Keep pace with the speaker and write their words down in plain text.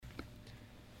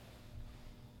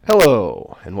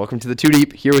Hello, and welcome to the Too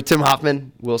Deep, here with Tim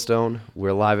Hoffman, Will Stone.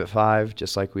 We're live at 5,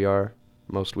 just like we are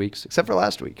most weeks, except for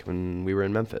last week when we were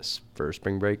in Memphis for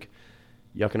spring break,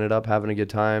 yucking it up, having a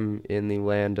good time in the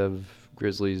land of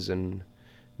Grizzlies and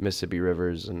Mississippi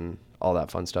rivers and all that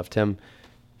fun stuff. Tim,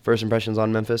 first impressions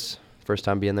on Memphis? First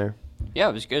time being there? Yeah,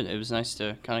 it was good. It was nice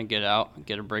to kind of get out,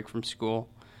 get a break from school,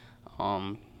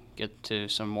 get to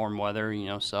some warm weather.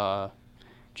 Saw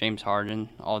James Harden,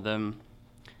 all of them.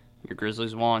 Your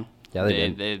Grizzlies won. Yeah,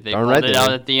 they did. They pulled it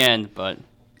out at the end, but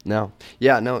no,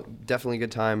 definitely a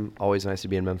good time. Always nice to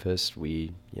be in Memphis.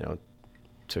 We,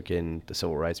 took in the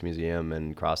Civil Rights Museum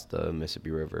and crossed the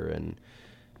Mississippi River and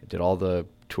did all the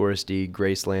touristy,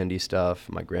 Gracelandy stuff.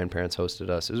 My grandparents hosted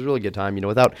us. It was a really good time,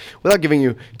 without giving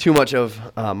you too much of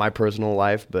my personal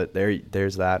life, but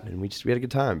there's that, and we had a good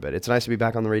time. But it's nice to be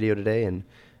back on the radio today, and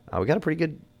we got a pretty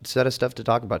good set of stuff to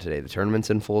talk about today. The tournament's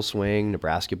in full swing.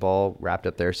 Nebraska ball wrapped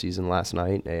up their season last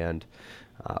night, and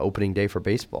opening day for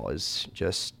baseball is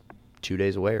just 2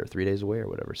 days away or 3 days away or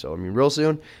whatever. So, real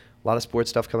soon, a lot of sports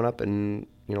stuff coming up, and,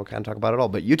 kind of talk about it all.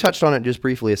 But you touched on it just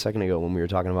briefly a second ago when we were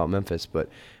talking about Memphis, but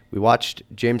we watched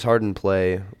James Harden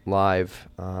play live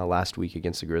last week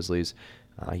against the Grizzlies.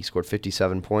 He scored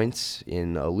 57 points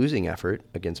in a losing effort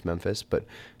against Memphis, but,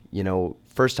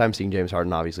 first time seeing James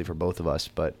Harden, obviously, for both of us,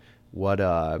 but what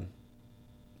are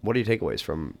your takeaways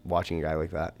from watching a guy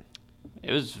like that?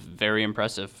 it was very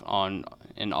impressive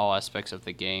in all aspects of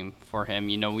the game for him.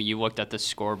 You looked at the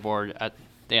scoreboard at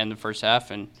the end of the first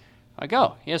half, and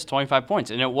he has 25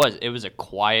 points, and it was a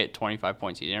quiet 25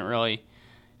 points. He didn't really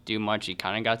do much. He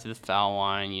kind of got to the foul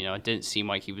line. It didn't seem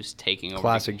like he was taking over.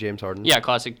 Classic James Harden. Yeah,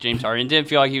 classic James Harden. It didn't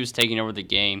feel like he was taking over the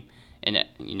game, and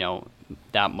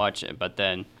that much. But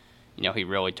then, he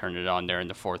really turned it on there in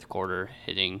the fourth quarter,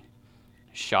 hitting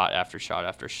shot after shot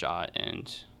after shot,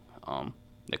 and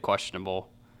the questionable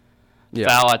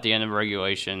foul at the end of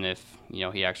regulation if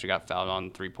he actually got fouled on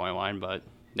the 3-point line, but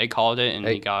they called it, and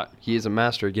he is a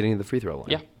master at getting to the free throw line.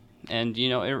 Yeah, and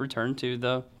it returned to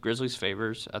the Grizzlies'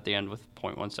 favors at the end with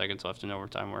 0.1 seconds left in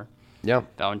overtime, where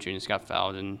Valanciunas got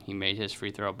fouled and he made his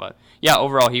free throw. But yeah,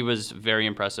 overall he was very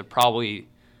impressive. Probably,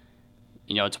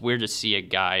 it's weird to see a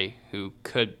guy who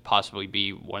could possibly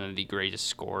be one of the greatest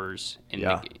scorers in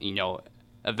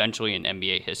eventually in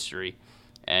NBA history,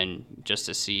 and just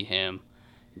to see him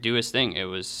do his thing, I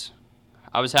was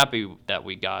happy that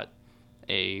we got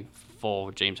a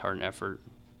full James Harden effort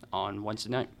on Wednesday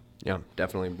night. Yeah,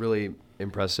 definitely. Really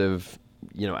impressive,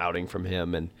 outing from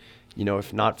him. And,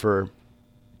 if not for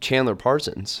Chandler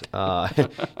Parsons,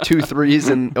 2 threes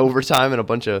in overtime and a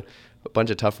bunch of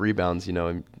tough rebounds,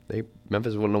 Memphis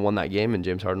wouldn't have won that game, and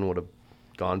James Harden would have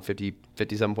gone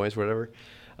 57 points or whatever.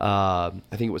 I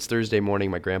think it was Thursday morning.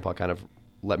 My grandpa kind of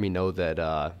let me know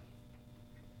that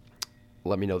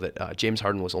James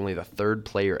Harden was only the third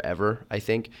player ever, I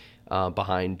think,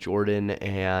 behind Jordan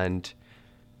and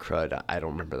crud. I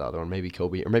don't remember the other one. Maybe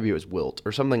Kobe, or maybe it was Wilt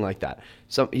or something like that.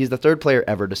 So he's the third player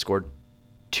ever to score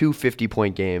 2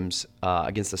 50-point games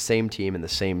against the same team in the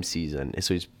same season.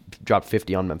 So he's dropped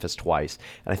 50 on Memphis twice,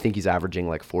 and I think he's averaging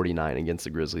like 49 against the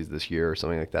Grizzlies this year or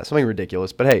something like that. Something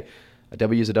ridiculous. But hey, a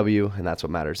W is a W, and that's what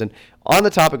matters. And on the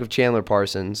topic of Chandler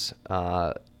Parsons,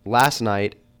 last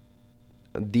night,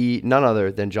 none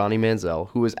other than Johnny Manziel,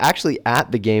 who was actually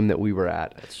at the game that we were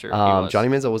at. That's true. Johnny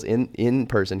Manziel was in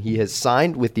person. He has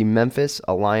signed with the Memphis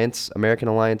American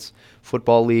Alliance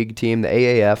Football League team, the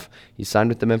AAF. He signed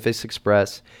with the Memphis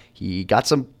Express. He got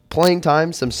some playing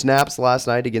time, some snaps last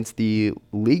night against the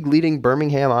league-leading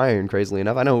Birmingham Iron, crazily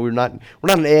enough. I know we're not an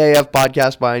AAF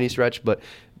podcast by any stretch, but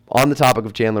on the topic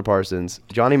of Chandler Parsons,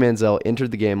 Johnny Manziel entered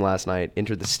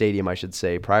the stadium, I should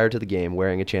say, prior to the game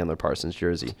wearing a Chandler Parsons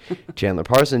jersey. Chandler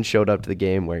Parsons showed up to the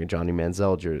game wearing a Johnny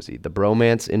Manziel jersey. The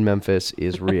bromance in Memphis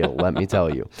is real, let me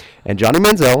tell you. And Johnny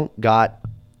Manziel got,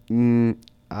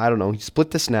 he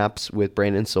split the snaps with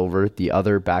Brandon Silver, the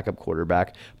other backup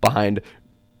quarterback, behind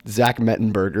Zach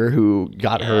Mettenberger, who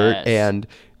got hurt and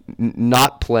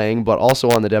not playing, but also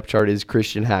on the depth chart is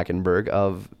Christian Hackenberg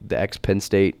of the ex-Penn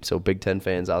State. So Big Ten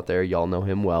fans out there, y'all know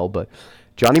him well. But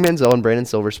Johnny Manziel and Brandon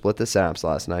Silver split the snaps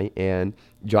last night, and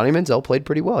Johnny Manziel played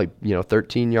pretty well.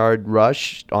 13-yard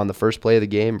rush on the first play of the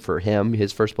game for him,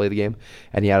 his first play of the game,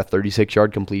 and he had a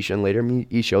 36-yard completion later.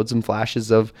 He showed some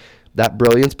flashes of that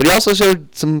brilliance, but he also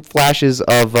showed some flashes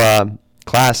of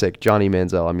classic Johnny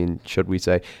Manziel. Should we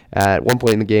say? At one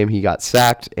point in the game, he got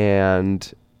sacked,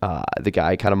 and the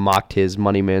guy kind of mocked his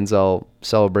Money Manziel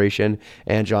celebration,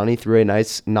 and Johnny threw a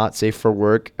nice not safe for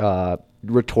work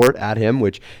retort at him,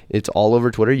 which it's all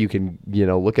over Twitter. You can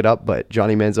look it up, but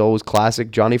Johnny Manziel was classic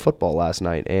Johnny football last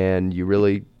night, and you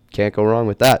really can't go wrong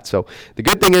with that. So the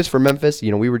good thing is for Memphis,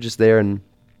 we were just there, and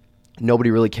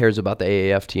nobody really cares about the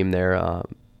AAF team there.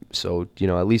 So,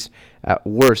 at least at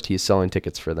worst, he's selling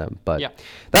tickets for them. But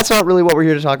that's not really what we're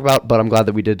here to talk about, but I'm glad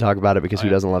that we did talk about it because who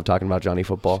doesn't love talking about Johnny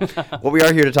football? What we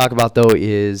are here to talk about, though,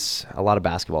 is a lot of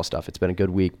basketball stuff. It's been a good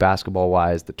week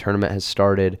basketball-wise. The tournament has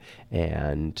started,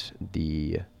 and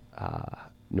the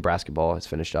Nebraska ball has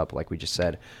finished up, like we just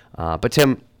said. But,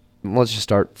 Tim, let's just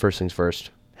start first things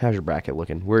first. How's your bracket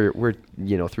looking? We're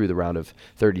through the round of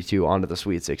 32 onto the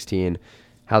Sweet 16.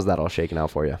 How's that all shaking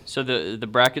out for you? So the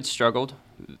bracket struggled,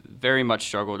 very much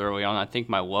struggled early on. I think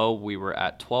my low, we were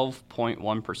at 12.1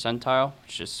 percentile,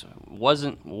 which just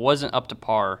wasn't up to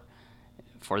par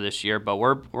for this year. But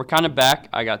we're kind of back.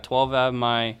 I got 12 out of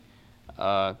my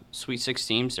Sweet 6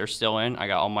 teams. They're still in. I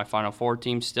got all my Final Four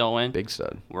teams still in. Big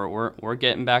stud. We're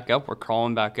getting back up. We're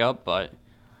crawling back up. But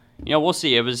we'll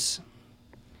see. It was.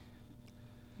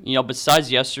 Besides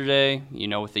yesterday,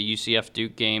 with the UCF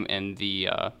Duke game and the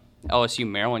LSU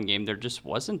Maryland game, there just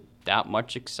wasn't that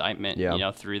much excitement,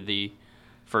 through the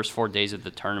first 4 days of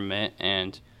the tournament.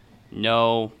 And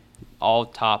all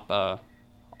top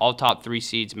 3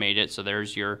 seeds made it. So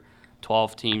there's your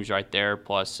 12 teams right there,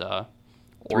 plus 3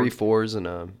 4s and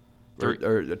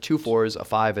or 2 4s, a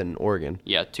 5 in Oregon.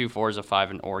 Yeah, 2 4s, a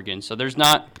 5 in Oregon. So there's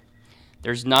not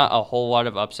a whole lot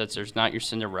of upsets. There's not your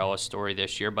Cinderella story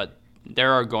this year, but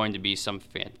there are going to be some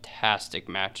fantastic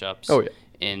matchups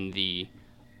in the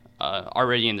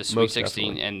already in the Sweet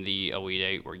 16 and the Elite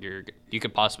 8, where you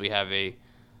could possibly have a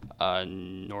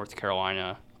North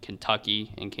Carolina,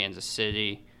 Kentucky, and Kansas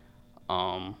City,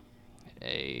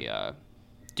 a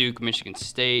Duke, Michigan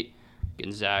State,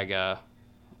 Gonzaga.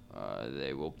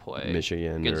 They will play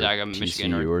Gonzaga,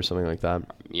 Michigan, or something like that.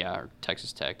 Yeah, or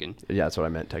Texas Tech, that's what I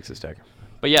meant, Texas Tech.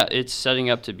 But yeah, it's setting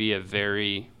up to be a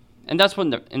very. And that's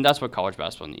what college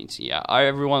basketball needs. Yeah,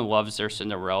 everyone loves their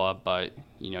Cinderella, but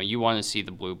you want to see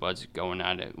the Blue Bloods going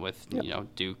at it with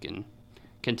Duke and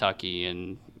Kentucky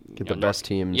and get the best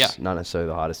teams, not necessarily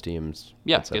the hottest teams.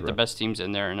 Yeah, get the best teams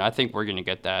in there, and I think we're going to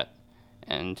get that.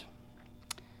 And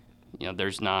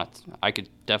there's not. I could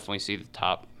definitely see the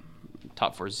top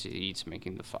 4 seeds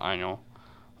making the Final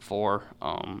Four.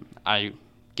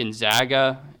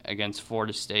 Gonzaga against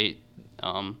Florida State.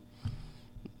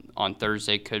 On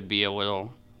Thursday could be a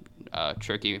little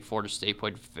tricky. Florida State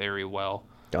played very well.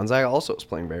 Gonzaga also is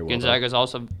playing very well. Gonzaga is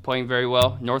also playing very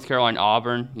well. North Carolina,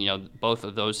 Auburn, both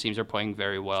of those teams are playing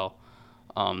very well.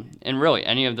 And really,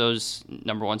 any of those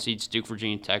number 1 seeds, Duke,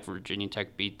 Virginia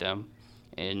Tech beat them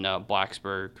in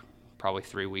Blacksburg probably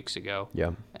 3 weeks ago.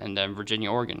 Yeah. And then Virginia,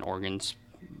 Oregon. Oregon's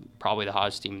probably the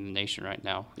hottest team in the nation right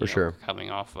now. For sure. Coming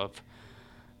off of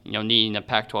needing a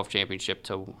Pac-12 championship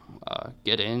to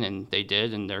get in, and they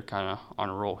did, and they're kind of on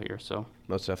a roll here. So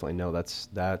most definitely, no,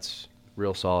 that's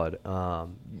real solid.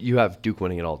 You have Duke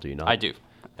winning it all, do you not? I do.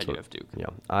 I do have Duke. Yeah,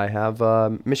 I have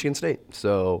Michigan State.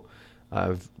 So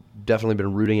I've definitely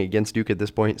been rooting against Duke at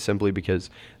this point, simply because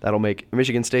that'll make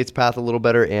Michigan State's path a little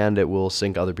better, and it will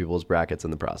sink other people's brackets in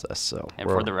the process. So, and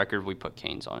for the record, we put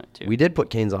Canes on it too. We did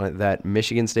put Canes on it, that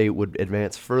Michigan State would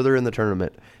advance further in the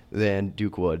tournament than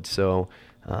Duke would. So.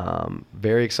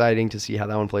 Very exciting to see how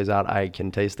that one plays out. I can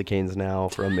taste the Canes now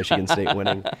from Michigan State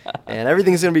winning, and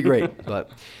everything's going to be great. But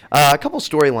a couple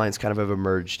storylines kind of have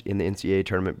emerged in the NCAA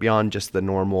tournament beyond just the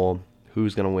normal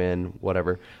who's going to win,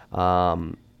 whatever.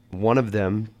 One of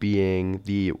them being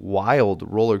the wild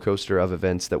roller coaster of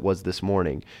events that was this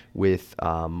morning with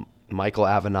Michael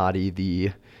Avenatti,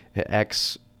 the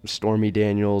ex-Stormy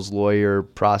Daniels lawyer,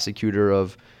 prosecutor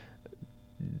of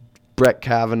Brett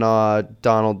Kavanaugh,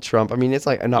 Donald Trump. I mean, it's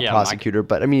like not prosecutor,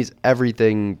 but I mean, he's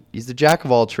everything. He's the jack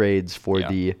of all trades for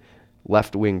the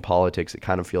left-wing politics, it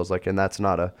kind of feels like. And that's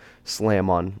not a slam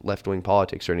on left-wing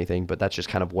politics or anything, but that's just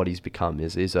kind of what he's become,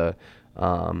 is a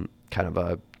kind of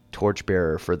a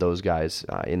torchbearer for those guys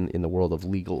in the world of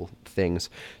legal things.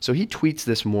 So he tweets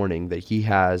this morning that he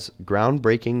has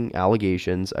groundbreaking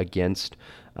allegations against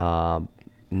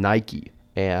Nike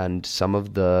and some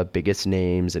of the biggest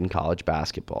names in college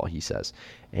basketball, he says.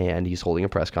 And he's holding a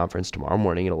press conference tomorrow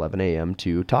morning at 11 a.m.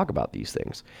 to talk about these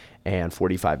things. And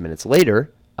 45 minutes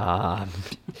later,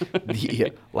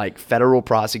 the federal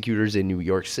prosecutors in New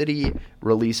York City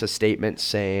release a statement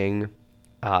saying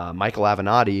Michael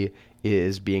Avenatti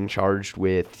is being charged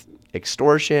with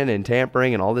extortion and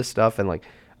tampering and all this stuff. And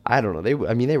I don't know, they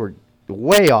were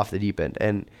way off the deep end.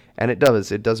 And it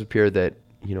does appear that,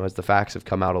 as the facts have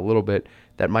come out a little bit,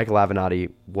 that Michael Avenatti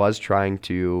was trying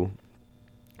to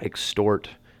extort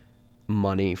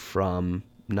money from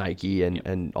Nike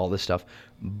and all this stuff.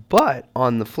 But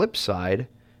on the flip side,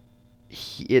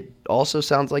 it also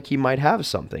sounds like he might have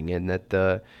something, and that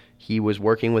the he was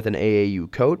working with an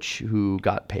AAU coach who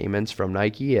got payments from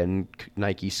Nike and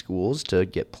Nike schools to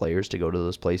get players to go to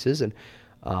those places. And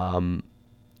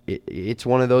it's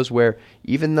one of those where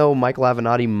even though Michael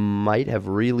Avenatti might have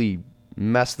really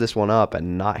messed this one up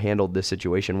and not handled this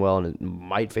situation well and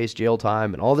might face jail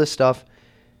time and all this stuff,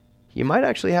 he might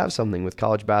actually have something with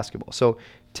college basketball. So,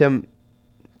 Tim,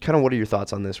 kind of what are your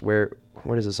thoughts on this? Where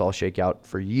does this all shake out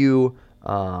for you?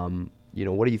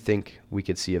 What do you think we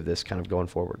could see of this kind of going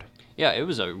forward? Yeah, it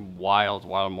was a wild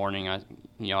morning. I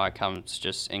was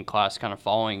just in class kind of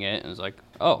following it and was like,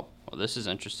 oh, well, this is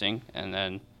interesting. And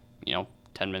then,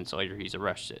 10 minutes later, he's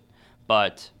arrested.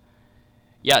 But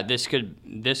yeah, this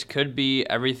could be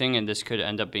everything, and this could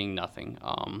end up being nothing.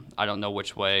 I don't know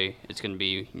which way it's going to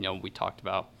be. We talked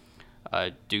about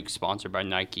Duke sponsored by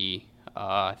Nike.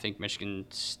 I think Michigan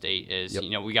State is.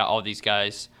 Yep. We got all these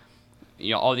guys,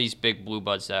 all these big blue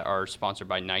buds that are sponsored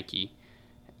by Nike,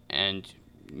 and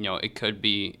it could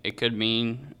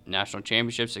mean national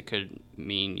championships. It could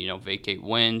mean vacate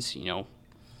wins. You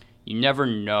never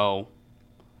know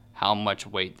how much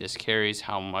weight this carries,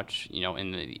 how much,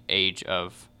 in the age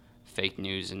of fake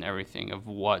news and everything, of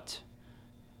what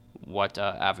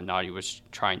Avenatti was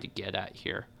trying to get at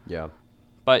here. Yeah.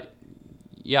 But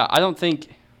yeah, I don't think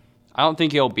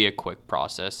it'll be a quick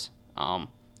process. And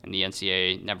the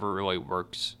NCAA never really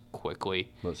works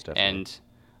quickly. Most definitely. And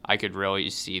I could really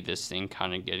see this thing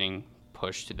kind of getting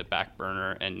pushed to the back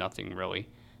burner and nothing really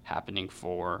happening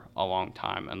for a long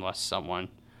time unless someone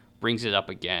brings it up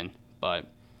again. But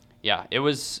yeah, it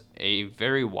was a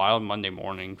very wild Monday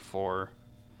morning for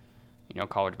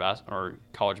college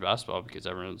basketball, because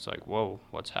everyone's like, whoa,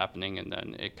 what's happening? And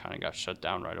then it kind of got shut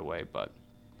down right away. But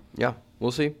yeah,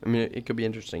 we'll see. I mean, it could be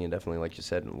interesting, and definitely, like you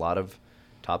said, a lot of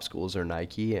top schools are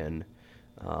Nike, and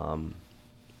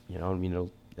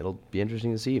it'll be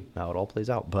interesting to see how it all plays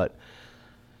out. But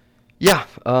yeah,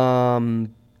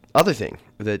 other thing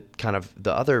that kind of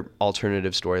the other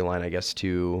alternative storyline, I guess,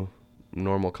 to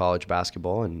normal college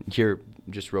basketball, and here,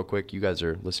 just real quick, you guys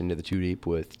are listening to the Too Deep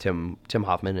with Tim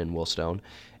Hoffman and Will Stone,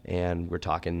 and we're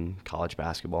talking college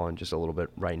basketball in just a little bit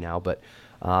right now. But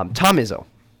Tom Izzo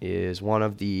is one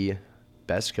of the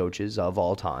best coaches of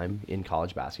all time in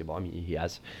college basketball. I mean, he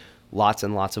has lots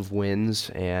and lots of wins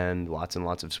and lots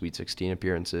of Sweet 16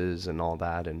 appearances and all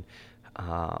that, and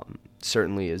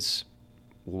certainly is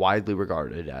widely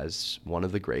regarded as one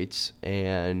of the greats,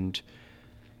 and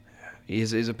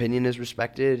his opinion is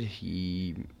respected.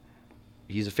 He's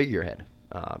a figurehead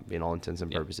in all intents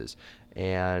and purposes.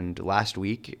 And last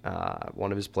week,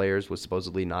 one of his players was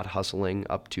supposedly not hustling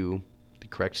up to the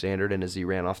correct standard, and as he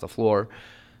ran off the floor,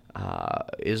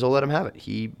 Izzo let him have it.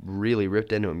 He really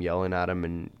ripped into him, yelling at him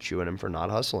and chewing him for not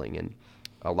hustling. And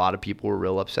a lot of people were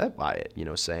real upset by it,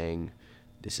 saying,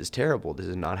 this is terrible. This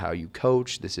is not how you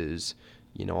coach. This is,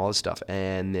 all this stuff.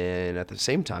 And then at the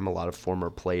same time, a lot of former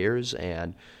players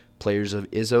and players of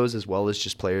Izzo's, as well as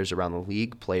just players around the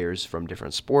league, players from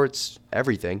different sports,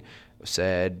 everything,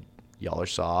 said, y'all are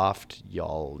soft.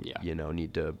 Y'all,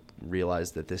 need to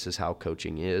realize that this is how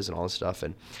coaching is and all this stuff.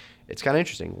 And it's kind of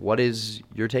interesting. What is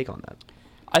your take on that?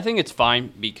 I think it's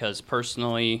fine because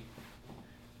personally,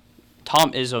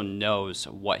 Tom Izzo knows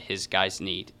what his guys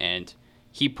need, and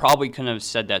he probably couldn't have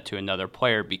said that to another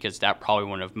player because that probably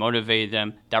wouldn't have motivated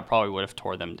them. That probably would have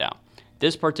tore them down.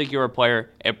 This particular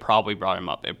player, it probably brought him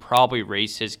up. It probably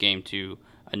raised his game to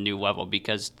a new level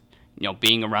because,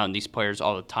 being around these players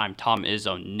all the time, Tom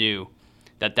Izzo knew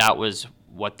that was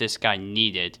what this guy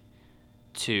needed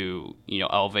to,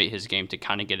 elevate his game to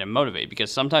kind of get him motivated.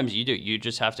 Because sometimes you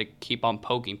just have to keep on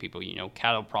poking people,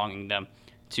 cattle pronging them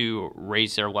to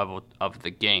raise their level of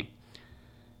the game.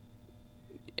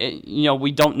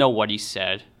 We don't know what he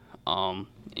said, and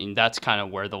that's kind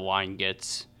of where the line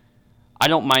gets. I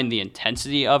don't mind the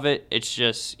intensity of it. It's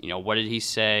just, what did he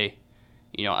say?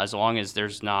 As long as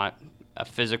there's not a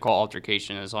physical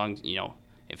altercation, as long as,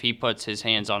 if he puts his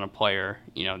hands on a player,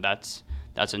 that's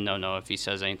a no-no. If he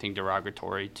says anything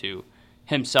derogatory to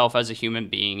himself as a human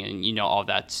being and, all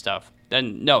that stuff,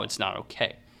 then no, it's not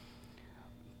okay.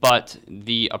 But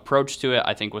the approach to it,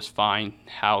 I think, was fine.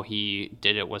 How he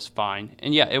did it was fine.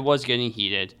 And, yeah, it was getting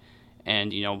heated.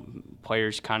 And,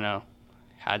 players kind of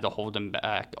had to hold him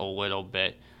back a little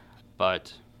bit.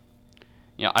 But,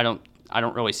 I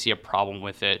don't really see a problem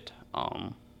with it.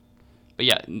 But,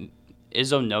 yeah,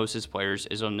 Izzo knows his players.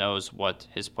 Izzo knows what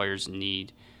his players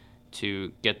need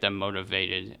to get them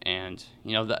motivated. And,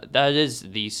 that is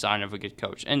the sign of a good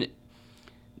coach. And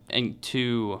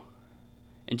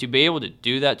to be able to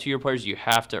do that to your players, you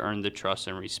have to earn the trust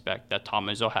and respect that Tom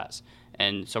Izzo has.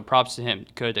 And so props to him.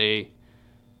 Could a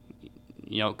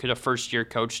could a first-year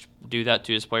coach do that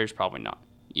to his players? Probably not.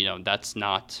 That's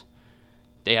not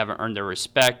 – they haven't earned their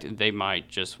respect. They might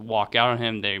just walk out on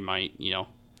him. They might,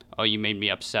 oh, you made me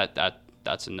upset.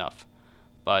 That's enough.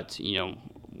 But,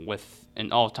 with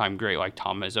an all-time great like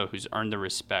Tom Izzo, who's earned the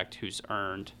respect, who's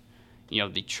earned,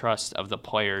 the trust of the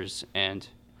players. And,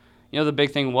 the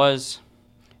big thing is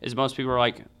most people are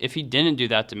like, if he didn't do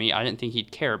that to me, I didn't think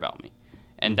he'd care about me.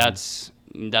 And that's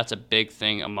a big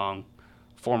thing among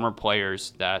former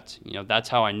players that, that's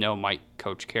how I know my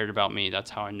coach cared about me.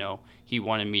 That's how I know he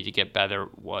wanted me to get better,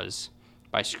 was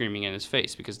by screaming in his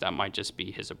face, because that might just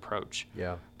be his approach.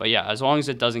 Yeah. But yeah, as long as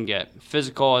it doesn't get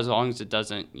physical, as long as it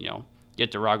doesn't,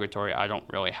 get derogatory, I don't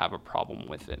really have a problem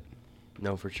with it.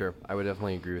 No, for sure. I would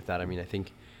definitely agree with that. I mean, I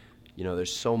think,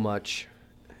 there's so much,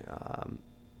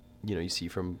 you see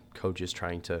from coaches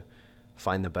trying to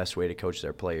find the best way to coach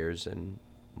their players. And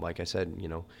like I said,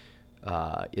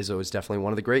 Izzo is definitely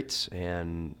one of the greats,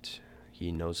 and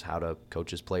he knows how to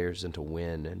coach his players and to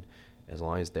win. And as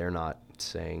long as they're not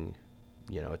saying,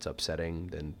 it's upsetting,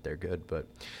 then they're good. But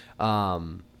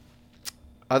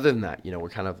other than that,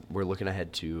 we're looking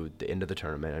ahead to the end of the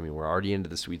tournament. I mean, we're already into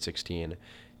the Sweet 16.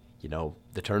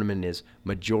 The tournament is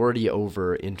majority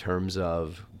over in terms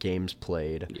of games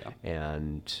played. Yeah.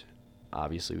 And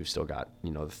obviously we've still got,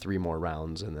 the 3 more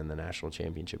rounds and then the national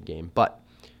championship game. But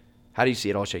how do you see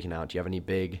it all shaking out? Do you have any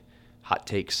big hot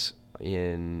takes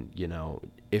in,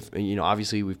 if,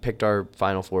 obviously we've picked our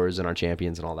Final Fours and our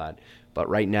champions and all that. But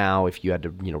right now, if you had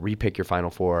to, repick your Final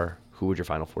Four, who would your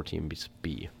Final Four team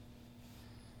be?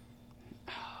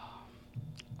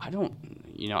 I don't,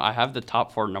 I have the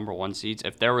top 4 number 1 seeds.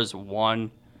 If there was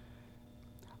one,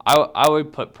 I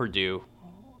would put Purdue.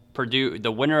 Purdue,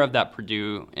 the winner of that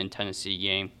Purdue and Tennessee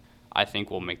game, I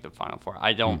think will make the Final Four.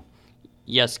 I don't.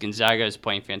 Yes, Gonzaga is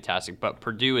playing fantastic, but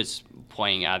Purdue is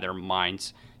playing out of their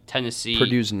minds. Tennessee.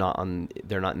 Purdue's not on.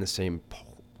 They're not in the same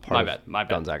part. My bad.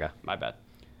 Gonzaga. My bad.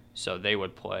 So they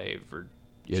would play Virginia.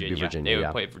 It'd be Virginia. They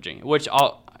would play Virginia, which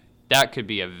that could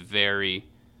be a very.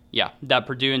 Yeah, that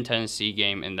Purdue and Tennessee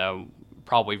game, and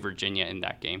probably Virginia in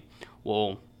that game.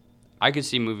 Well, I could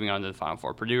see moving on to the Final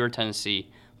Four. Purdue or Tennessee.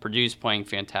 Purdue's playing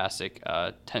fantastic.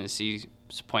 Tennessee's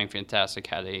playing fantastic.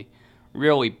 Had a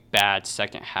really bad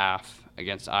second half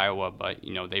against Iowa, but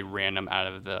they ran them out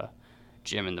of the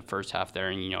gym in the first half there,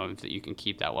 and if you can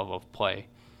keep that level of play.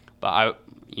 But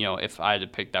if I had to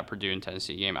pick that Purdue and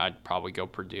Tennessee game, I'd probably go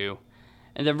Purdue,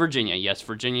 and then Virginia. Yes,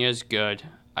 Virginia is good.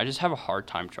 I just have a hard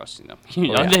time trusting them. Of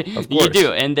course. You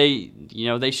do, and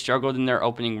they struggled in their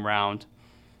opening round.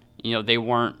 They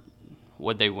weren't.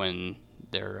 Would they win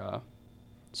their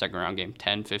second round game?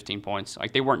 10, 15 points.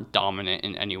 Like, they weren't dominant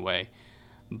in any way,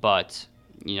 but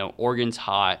Oregon's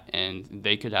hot, and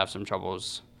they could have some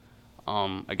troubles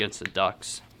against the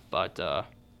Ducks. But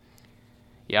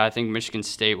I think Michigan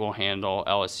State will handle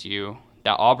LSU.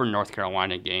 That Auburn North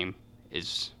Carolina game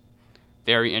is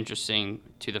very interesting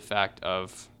to the fact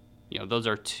of, those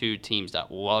are 2 teams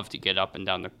that love to get up and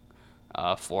down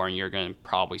the floor, and you're going to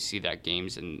probably see that game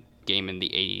in the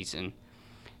 80s and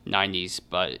 90s.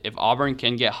 But if Auburn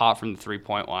can get hot from the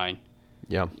 3-point line,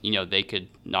 yeah, they could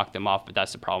knock them off. But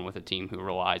that's the problem with a team who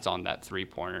relies on that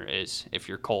 3-pointer is if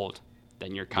you're cold,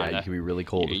 then you're kind of... Yeah, you can be really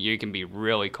cold. You can be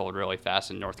really cold really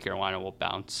fast, and North Carolina will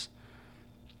bounce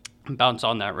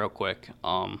on that real quick.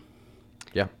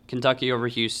 Yeah. Kentucky over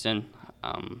Houston.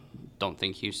 Don't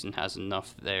think Houston has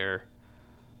enough there.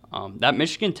 That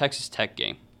Michigan-Texas Tech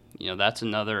game, that's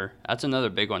another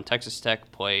big one. Texas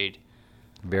Tech played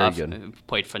very good.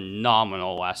 Played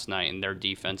phenomenal last night, and their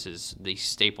defense is the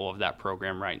staple of that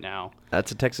program right now.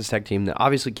 That's a Texas Tech team that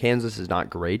obviously Kansas is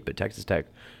not great, but Texas Tech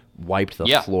wiped the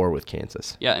floor with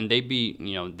Kansas. Yeah, and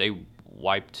they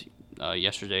wiped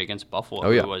yesterday against Buffalo. Oh,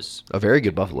 yeah. Who was a very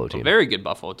good Buffalo team. A very good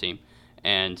Buffalo team.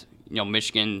 And,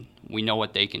 Michigan, we know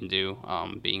what they can do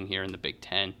being here in the Big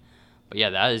Ten. But, yeah,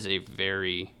 that is a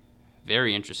very,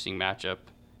 very interesting matchup.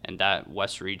 And that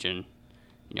West region,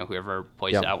 whoever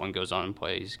plays that one goes on and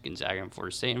plays Gonzaga and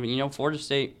Florida State. I mean, Florida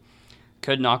State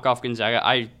could knock off Gonzaga.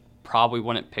 I probably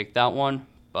wouldn't pick that one,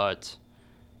 but,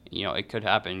 it could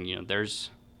happen. There's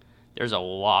a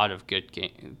lot of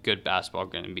good basketball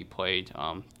going to be played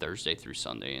Thursday through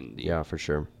Sunday in the for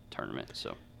sure tournament.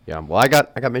 So. Yeah, well, I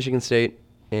got Michigan State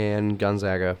and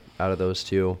Gonzaga out of those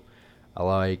 2. I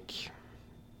like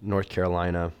North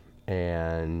Carolina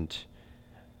and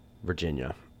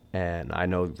Virginia. And I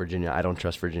know Virginia, I don't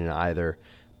trust Virginia either,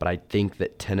 but I think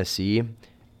that Tennessee,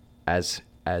 as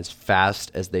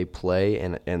fast as they play,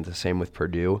 and the same with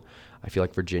Purdue, I feel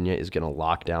like Virginia is going to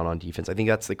lock down on defense. I think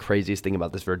that's the craziest thing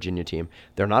about this Virginia team.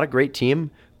 They're not a great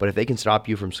team, but if they can stop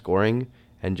you from scoring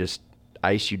and just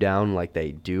ice you down like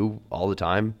they do all the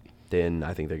time, then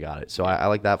I think they got it. So I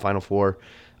like that Final Four.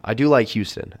 I do like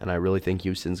Houston, and I really think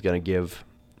Houston's going to give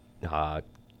I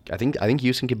think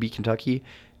Houston could beat Kentucky,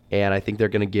 and I think they're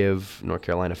going to give North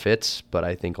Carolina fits, but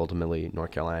I think ultimately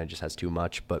North Carolina just has too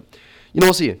much. But,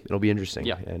 we'll see. It'll be interesting.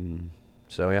 Yeah. And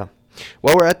so, yeah.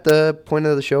 Well, we're at the point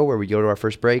of the show where we go to our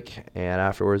first break, and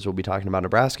afterwards we'll be talking about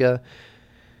Nebraska,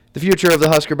 the future of the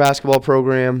Husker basketball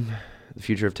program, the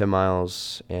future of Tim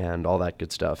Miles, and all that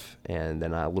good stuff. And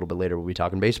then a little bit later we'll be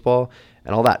talking baseball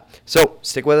and all that. So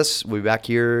stick with us. We'll be back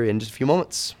here in just a few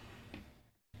moments.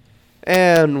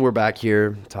 And we're back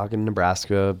here talking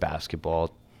Nebraska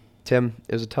basketball. Tim,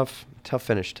 it was a tough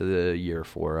finish to the year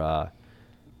for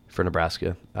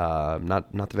Nebraska.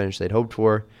 Not the finish they'd hoped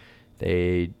for.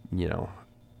 They,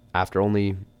 after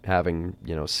only having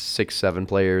 6-7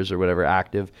 players or whatever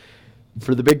active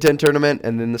for the Big Ten tournament,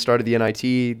 and then the start of the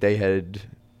NIT, they had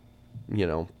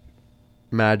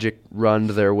magic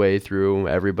runned their way through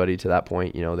everybody to that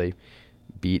point. They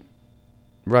beat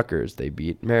Rutgers, they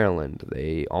beat Maryland,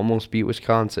 they almost beat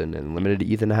Wisconsin and limited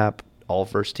Ethan Happ, all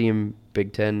first team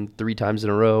Big Ten 3 times in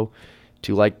a row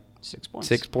to 6 points.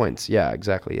 6 points. Yeah,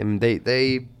 exactly. And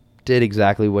they did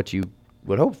exactly what you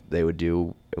would hope they would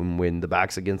do and win the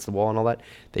backs against the wall and all that.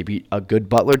 They beat a good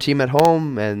Butler team at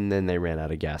home, and then they ran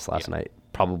out of gas last night.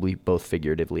 Probably both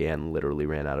figuratively and literally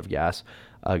ran out of gas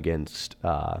against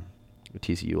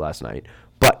TCU last night.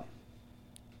 But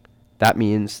that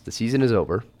means the season is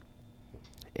over.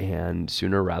 And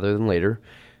sooner rather than later,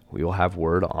 we will have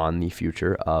word on the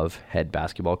future of head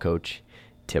basketball coach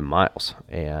Tim Miles.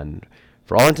 And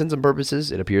for all intents and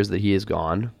purposes, it appears that he is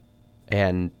gone.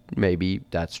 And maybe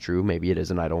that's true. Maybe it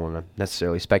isn't. I don't want to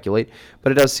necessarily speculate.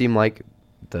 But it does seem like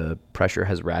the pressure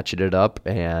has ratcheted up,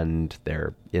 and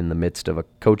they're in the midst of a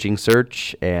coaching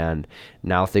search. And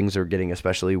now things are getting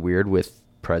especially weird with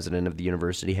president of the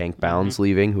university, Hank Bounds,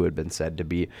 leaving, who had been said to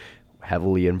be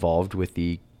heavily involved with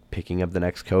the picking of the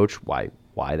next coach. Why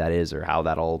that is or how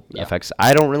that all affects,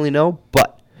 I don't really know.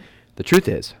 But the truth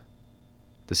is,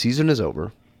 the season is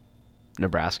over.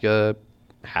 Nebraska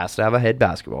has to have a head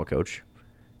basketball coach.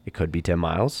 It could be Tim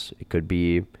Miles. It could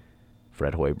be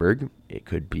Fred Hoiberg. It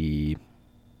could be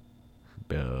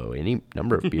any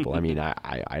number of people. I mean,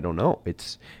 I don't know.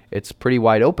 It's pretty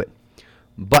wide open.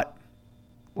 But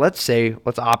let's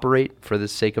operate for the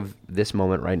sake of this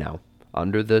moment right now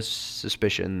under the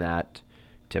suspicion that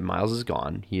Tim Miles is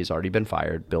gone. He has already been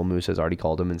fired. Bill Moose has already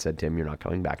called him and said, Tim, you're not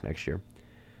coming back next year.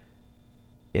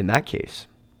 In that case,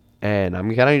 and I'm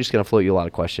kind of just going to float you a lot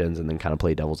of questions and then kind of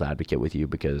play devil's advocate with you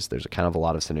because there's kind of a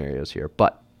lot of scenarios here.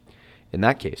 But in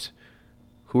that case,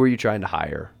 who are you trying to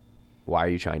hire? Why are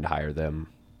you trying to hire them,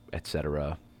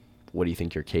 etc.? What do you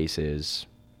think your case is?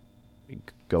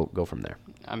 Go from there.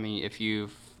 I mean,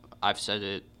 I've said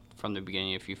it from the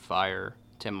beginning, if you fire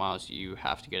Tim Miles, you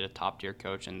have to get a top-tier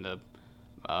coach, and the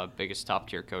biggest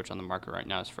top-tier coach on the market right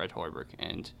now is Fred Hoiberg.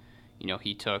 And,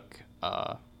 he took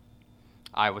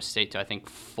Iowa State to, I think,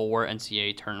 4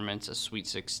 NCAA tournaments, a Sweet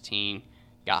 16,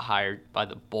 got hired by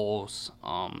the Bulls,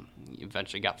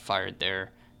 eventually got fired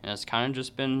there, and it's kind of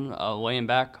just been laying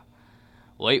back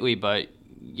lately. But,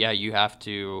 yeah, you have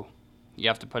to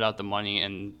put out the money,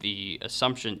 and the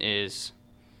assumption is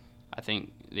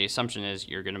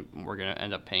we're gonna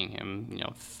end up paying him,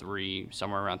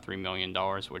 somewhere around $3 million,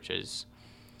 which is,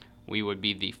 we would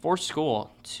be the fourth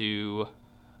school to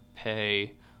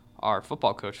pay our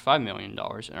football coach $5 million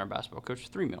and our basketball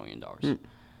coach $3 million.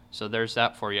 So there's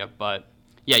that for you. But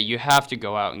yeah, you have to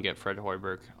go out and get Fred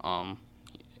Hoiberg.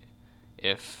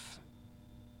 If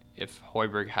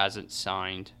Hoiberg hasn't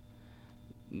signed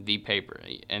the paper,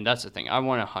 and that's the thing, I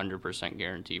want 100%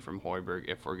 guarantee from Hoiberg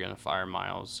if we're going to fire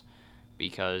Miles,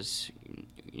 because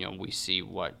we see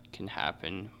what can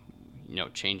happen,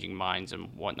 changing minds and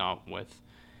whatnot with,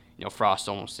 Frost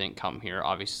almost didn't come here.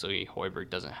 Obviously, Hoiberg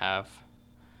doesn't have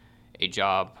a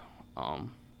job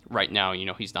right now.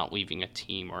 He's not leaving a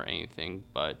team or anything.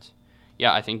 But,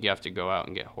 yeah, I think you have to go out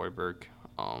and get Hoiberg,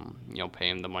 pay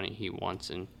him the money he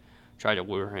wants and try to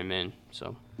lure him in.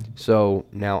 So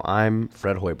now I'm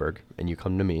Fred Hoiberg, and you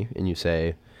come to me and you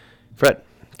say, Fred,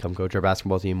 come coach our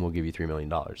basketball team. We'll give you $3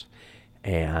 million.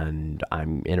 And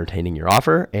I'm entertaining your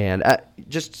offer. And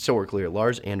just so we're clear,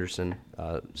 Lars Anderson,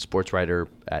 sports writer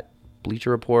at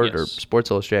Bleacher Report or Sports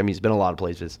Illustrated, I mean, he's been a lot of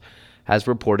places, has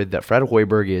reported that Fred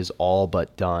Hoiberg is all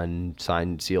but done,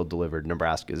 signed, sealed, delivered,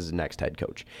 Nebraska's next head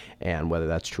coach. And whether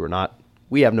that's true or not,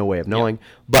 we have no way of knowing.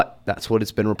 But that's what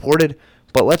it's been reported.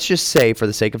 But let's just say, for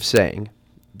the sake of saying,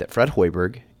 that Fred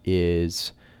Hoiberg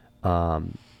is,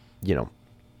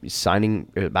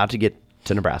 signing, about to get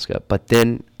to Nebraska, but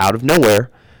then out of nowhere,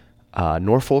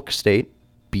 Norfolk State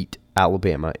beat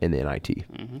Alabama in the NIT.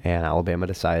 Mm-hmm. And Alabama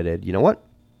decided, you know what?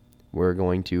 We're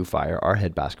going to fire our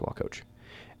head basketball coach.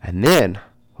 And then,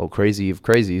 crazy of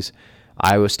crazies,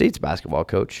 Iowa State's basketball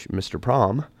coach, Mr.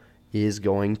 Prom, is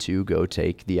going to go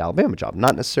take the Alabama job.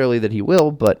 Not necessarily that he will,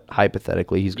 but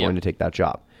hypothetically he's going to take that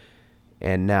job.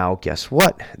 And now, guess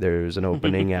what? There's an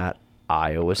opening at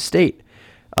Iowa State.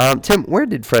 Tim, where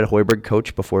did Fred Hoiberg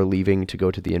coach before leaving to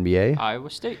go to the NBA? Iowa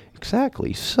State.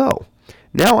 Exactly. So,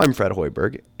 now I'm Fred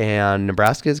Hoiberg, and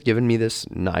Nebraska has given me this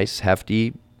nice,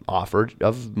 hefty offer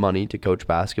of money to coach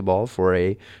basketball for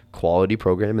a quality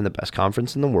program in the best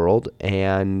conference in the world,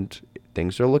 and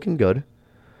things are looking good.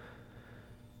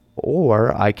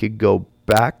 Or I could go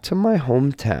back to my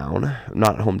hometown,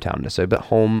 not hometown necessarily, but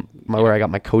home, where I got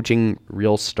my coaching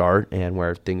real start and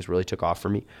where things really took off for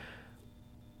me.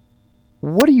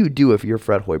 What do you do if you're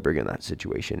Fred Hoiberg in that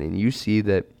situation and you see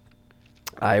that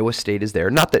Iowa State is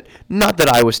there? Not that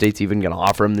Iowa State's even going to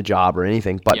offer him the job or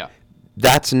anything, but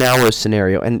that's now a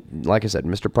scenario. And like I said,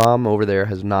 Mr. Prom over there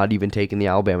has not even taken the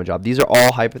Alabama job. These are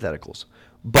all hypotheticals.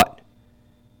 But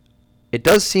it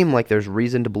does seem like there's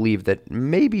reason to believe that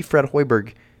maybe Fred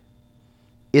Hoiberg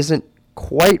isn't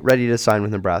quite ready to sign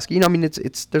with Nebraska. I mean,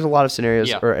 there's a lot of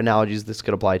scenarios or analogies this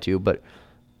could apply to, but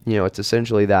it's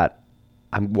essentially that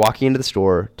I'm walking into the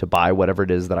store to buy whatever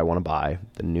it is that I want to buy,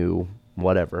 the new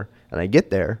whatever, and I get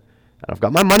there and I've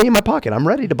got my money in my pocket. I'm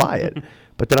ready to buy it,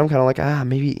 but then I'm kind of like,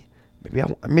 maybe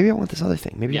I want this other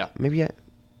thing. Maybe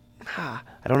I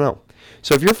don't know.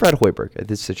 So if you're Fred Hoiberg at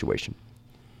this situation,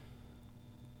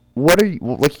 what are you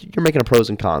like? You're making a pros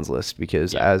and cons list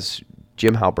because as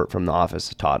Jim Halpert from The Office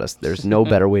taught us, there's no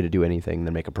better way to do anything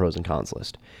than make a pros and cons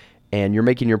list. And you're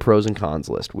making your pros and cons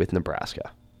list with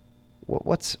Nebraska.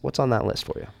 What's on that list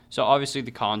for you? So obviously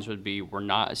the cons would be we're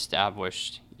not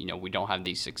established. We don't have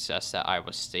the success that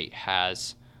Iowa State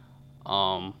has.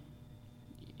 Other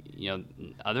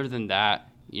than that,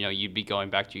 you'd be going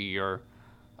back to your,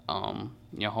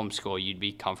 home school. You'd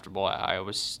be comfortable at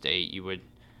Iowa State. You would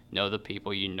know the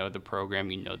people, you know the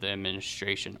program, you know the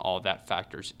administration. All of that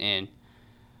factors in.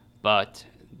 But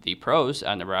the pros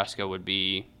at Nebraska would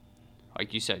be,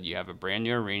 like you said, you have a brand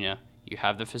new arena, you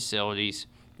have the facilities.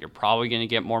 You're probably going to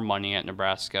get more money at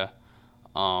Nebraska.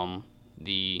 You're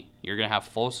going to have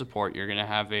full support. You're going to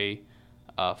have a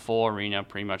full arena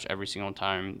pretty much every single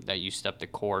time that you step the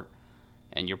court,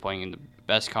 and you're playing in the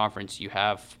best conference. You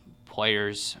have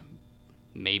players.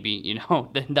 Maybe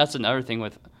that's another thing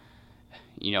with,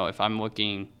 if I'm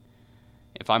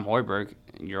Hoiberg,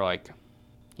 you're like,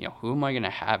 who am I going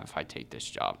to have if I take this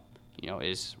job?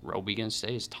 Is Roby going to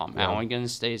stay? Is Tom Allen going to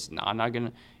stay? Is Nana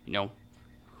going to,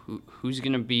 Who's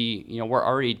going to be, we're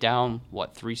already down,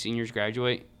 3 seniors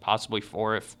graduate, possibly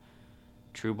 4 if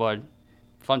Trueblood.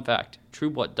 Fun fact,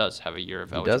 Trueblood does have a year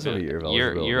of eligibility. He does have a year of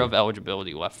eligibility. Year of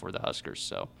eligibility left for the Huskers.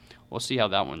 So we'll see how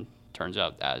that one turns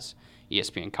out, as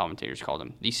ESPN commentators called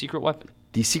him. The secret weapon.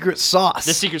 The secret sauce.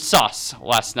 The secret sauce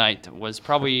last night was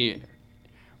probably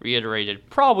reiterated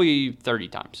 30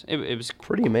 times. It was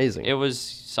pretty amazing. It was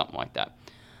something like that.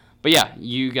 But yeah,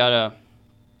 you got to,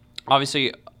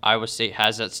 obviously, Iowa State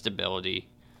has that stability.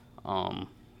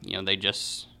 They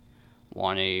just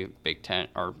won a Big 10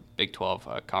 or Big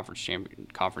 12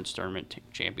 conference tournament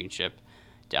championship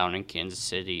down in Kansas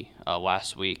City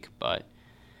last week. But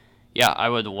yeah, I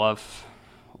would love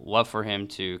for him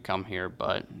to come here,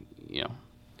 but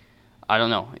I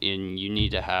don't know. And you need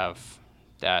to have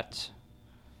that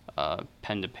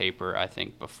pen to paper, I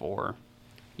think, before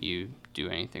you do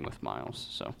anything with Miles.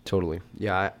 So totally,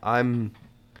 yeah. I'm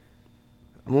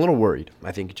a little worried.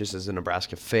 I think just as a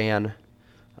Nebraska fan,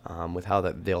 with how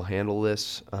they'll handle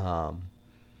this. I'm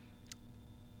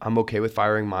okay with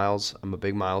firing Miles. I'm a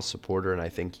big Miles supporter, and I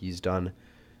think he's done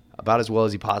about as well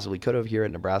as he possibly could have here at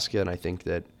Nebraska. And I think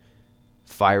that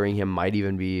firing him might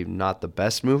even be not the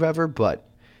best move ever, but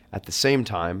at the same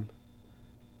time,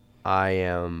 I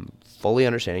am fully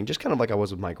understanding, just kind of like I was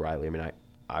with Mike Riley. I mean,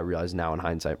 I realize now in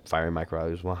hindsight, firing Mike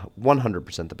Riley was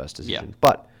 100% the best decision. Yeah.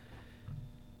 But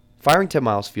firing Tim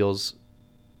Miles feels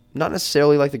not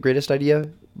necessarily like the greatest idea,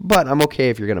 but I'm okay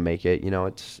if you're going to make it.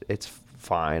 It's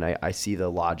fine. I see the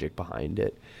logic behind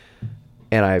it.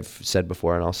 And I've said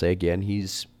before, and I'll say again,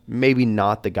 he's maybe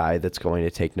not the guy that's going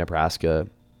to take Nebraska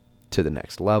to the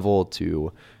next level,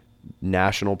 to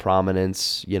national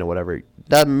prominence, whatever.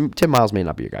 Tim Miles may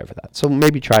not be your guy for that. So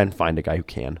maybe try and find a guy who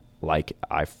can, like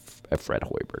Fred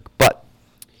Hoiberg. But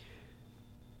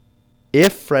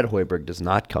if Fred Hoiberg does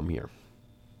not come here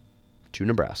to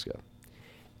Nebraska,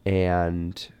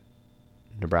 and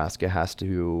Nebraska has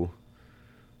to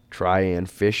try and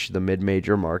fish the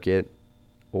mid-major market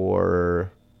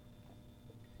or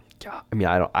I mean,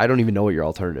 I don't even know what your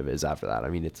alternative is after that. I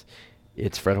mean,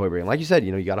 it's Fred Hoiberg. And like you said,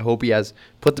 you got to hope he has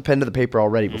put the pen to the paper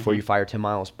already before you fire Tim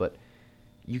Miles. But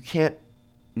you can't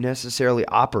necessarily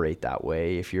operate that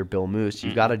way if you're Bill Moos.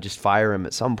 You've got to just fire him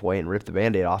at some point and rip the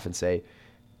Band-Aid off and say,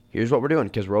 here's what we're doing.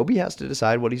 Because Roby has to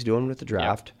decide what he's doing with the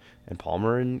draft. Yep. And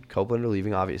Palmer and Copeland are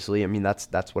leaving, obviously. I mean, that's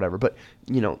whatever. But,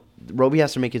 Roby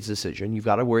has to make his decision. You've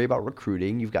got to worry about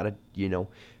recruiting. You've got to,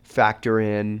 factor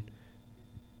in,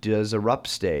 does a Rupp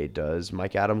stay? Does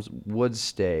Mike Adams-Woods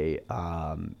stay?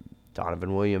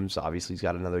 Donovan Williams, obviously, he's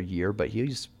got another year, but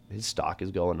his stock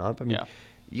is going up. I mean,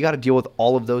 you got to deal with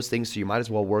all of those things, so you might as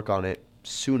well work on it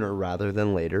sooner rather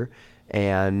than later.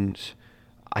 And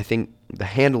I think the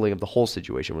handling of the whole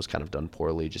situation was kind of done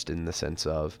poorly, just in the sense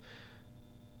of,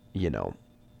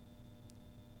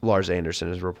 Lars Anderson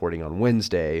is reporting on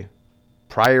Wednesday,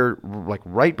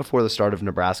 right before the start of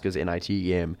Nebraska's NIT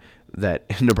game,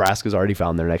 that Nebraska's already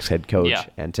found their next head coach,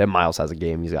 and Tim Miles has a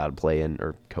game he's got to play in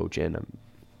or coach in.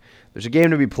 There's a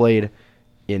game to be played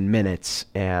in minutes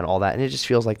and all that, and it just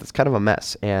feels like it's kind of a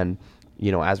mess. And,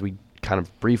 as we kind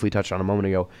of briefly touched on a moment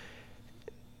ago,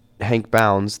 Hank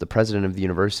Bounds, the president of the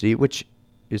university, which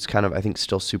is kind of, I think,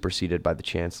 still superseded by the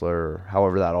chancellor, or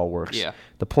however that all works. Yeah.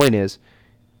 The point is,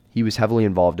 he was heavily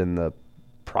involved in the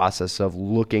process of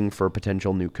looking for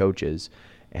potential new coaches.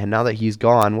 And now that he's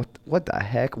gone, what the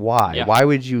heck? Why? Yeah. Why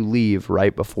would you leave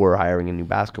right before hiring a new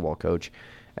basketball coach?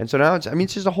 And so now it's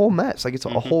just a whole mess. Like, it's a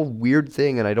whole weird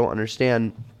thing, and I don't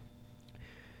understand.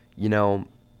 I want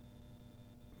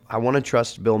to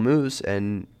trust Bill Moos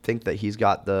and think that he's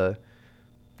got the,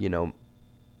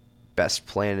 best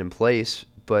plan in place.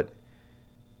 But,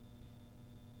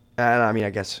 and I mean, I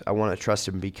guess I want to trust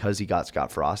him because he got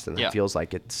Scott Frost, and it feels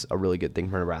like it's a really good thing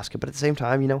for Nebraska. But at the same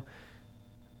time,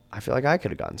 I feel like I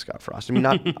could have gotten Scott Frost. I mean,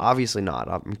 not obviously not.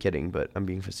 I'm kidding, but I'm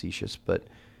being facetious. But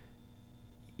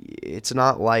it's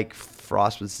not like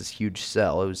Frost was this huge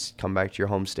sell. It was, come back to your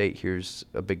home state, here's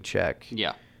a big check.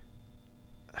 Yeah.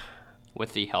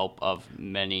 With the help of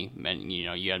many,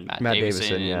 you had Matt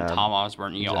Davison and Tom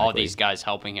Osborne, all these guys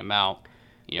helping him out.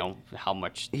 How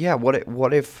much? Yeah.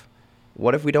 What if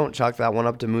we don't chalk that one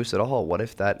up to Moose at all? What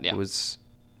if that was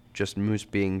just Moose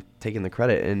taking the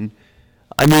credit? And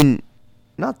I mean,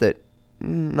 not that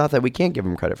we can't give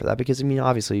him credit for that, because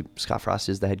obviously Scott Frost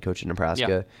is the head coach in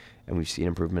Nebraska, and we've seen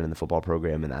improvement in the football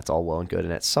program, and that's all well and good.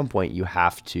 And at some point, you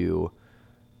have to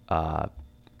chalk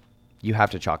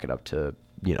it up to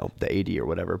the AD or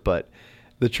whatever. But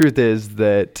the truth is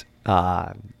that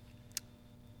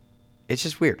it's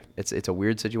just weird. It's a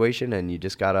weird situation, and you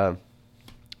just gotta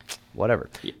whatever.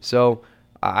 Yeah. So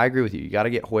I agree with you. You got to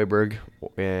get Hoiberg,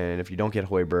 and if you don't get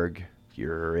Hoiberg,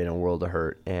 you're in a world of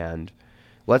hurt. And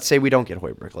let's say we don't get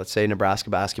Hoiberg. Let's say Nebraska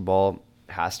basketball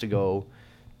has to go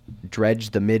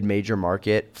dredge the mid-major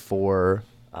market for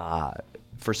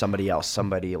somebody else,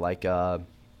 somebody like I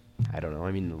don't know.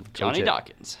 I mean, Johnny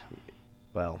Dawkins.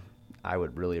 Well, I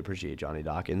would really appreciate Johnny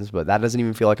Dawkins, but that doesn't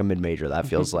even feel like a mid-major. That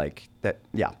feels like that.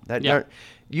 Yeah,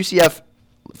 UCF.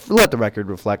 Let the record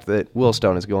reflect that Will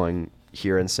Stone is going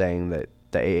here and saying that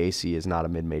the AAC is not a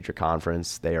mid-major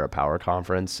conference. They are a power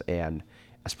conference, and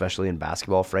especially in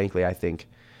basketball, frankly, I think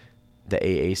the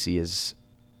AAC is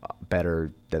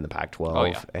better than the Pac-12. Oh,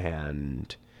 yeah.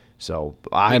 And so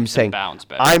I'm saying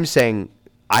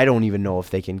I don't even know if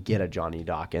they can get a Johnny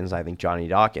Dawkins. I think Johnny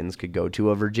Dawkins could go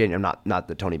to a Virginia. Not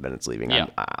that Tony Bennett's leaving. Yeah.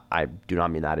 I do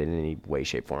not mean that in any way,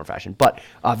 shape, form, or fashion. But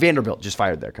Vanderbilt just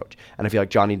fired their coach. And I feel like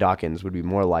Johnny Dawkins would be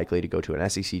more likely to go to an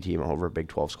SEC team over a Big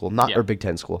 12 school, or Big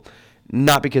 10 school.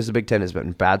 Not because the Big 10 has been in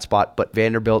a bad spot, but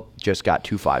Vanderbilt just got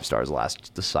 2 5-stars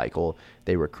the cycle.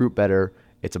 They recruit better.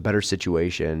 It's a better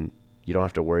situation. You don't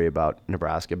have to worry about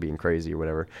Nebraska being crazy or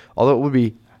whatever. Although it would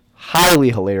be highly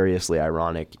hilariously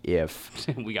ironic if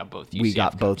we got both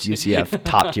coaches. UCF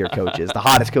top tier coaches, the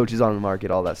hottest coaches on the market,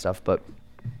 all that stuff. But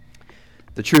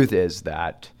the truth is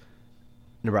that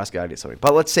Nebraska got to get something.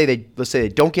 But let's say they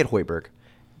don't get Hoiberg,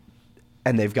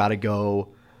 and they've got to go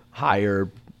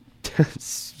hire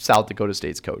South Dakota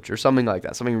State's coach or something like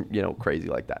that, something crazy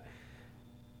like that.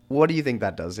 What do you think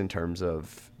that does in terms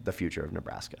of the future of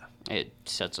Nebraska? It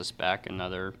sets us back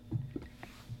another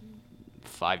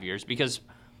 5 years, because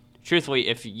truthfully,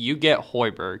 if you get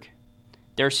Hoiberg,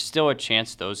 there's still a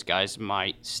chance those guys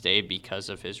might stay because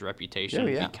of his reputation.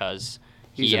 Yeah. Because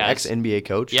he's an ex-NBA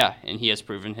coach. Yeah, and he has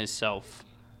proven himself.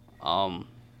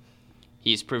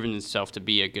 He's proven himself to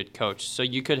be a good coach. So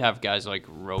you could have guys like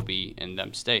Roby and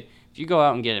them stay. If you go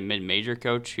out and get a mid-major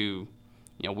coach who,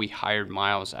 we hired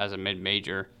Miles as a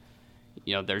mid-major,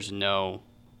 there's no,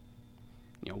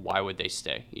 why would they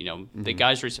stay? The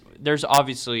guys. There's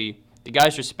obviously the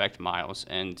guys respect Miles,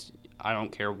 and I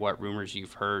don't care what rumors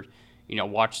you've heard.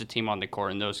 Watch the team on the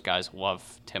court, and those guys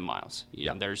love Tim Miles.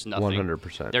 There's nothing.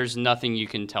 100%. There's nothing you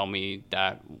can tell me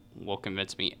that will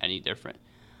convince me any different.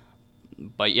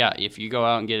 But yeah, if you go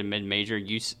out and get a mid-major,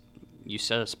 you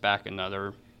set us back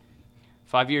another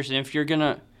 5 years. And if you're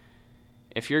gonna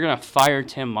fire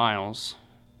Tim Miles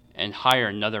and hire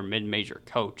another mid-major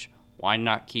coach, why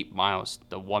not keep Miles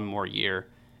the one more year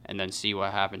and then see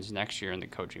what happens next year in the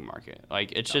coaching market?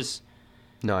 Like, it's just.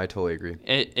 No, I totally agree.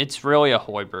 It's really a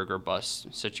Hoiberg or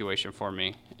bust situation for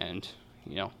me, and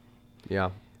yeah,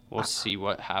 we'll see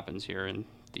what happens here. And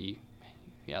the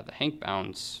Hank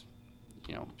Bounds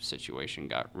situation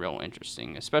got real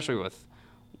interesting, especially with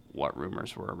what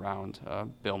rumors were around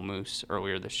Bill Moose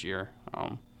earlier this year.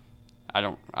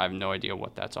 I have no idea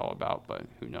what that's all about, but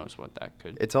who knows what that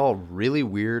could. It's all really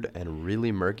weird and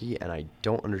really murky, and I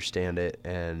don't understand it,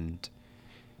 and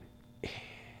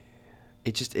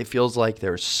it feels like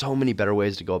there are so many better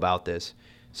ways to go about this,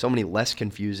 so many less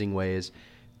confusing ways.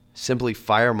 Simply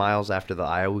fire Miles after the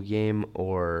Iowa game,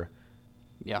 or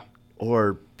do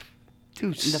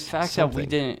the fact something. That we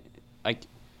didn't,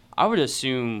 I would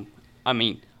assume.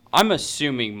 I'm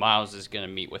assuming Miles is going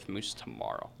to meet with Moose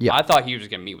tomorrow. Yeah. I thought he was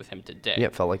going to meet with him today. Yeah,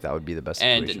 it felt like that would be the best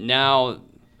situation. And now,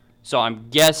 so I'm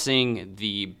guessing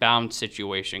the Bound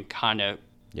situation kind of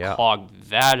clogged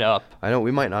that up. I know,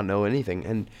 we might not know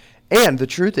anything. And the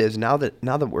truth is, now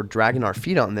that we're dragging our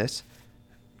feet on this,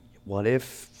 what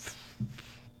if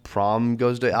prom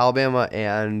goes to Alabama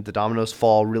and the dominoes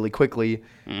fall really quickly,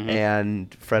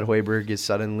 and Fred Hoiberg is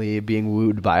suddenly being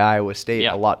wooed by Iowa State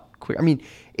a lot quicker? I mean,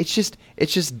 it's just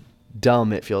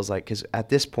dumb, it feels like, because at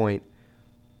this point,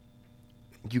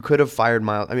 you could have fired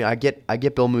Miles. I mean, I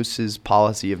get Bill Moose's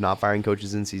policy of not firing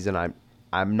coaches in season.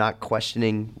 I'm not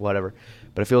questioning whatever,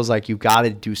 but it feels like you've got to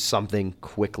do something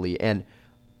quickly. And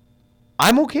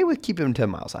I'm okay with keeping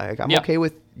Tim Miles. I'm okay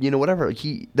with whatever.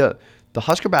 The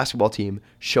Husker basketball team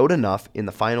showed enough in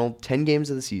the final 10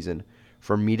 games of the season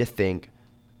for me to think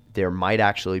there might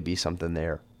actually be something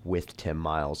there with Tim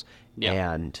Miles.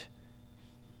 And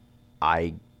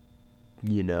I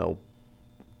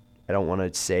don't want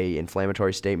to say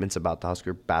inflammatory statements about the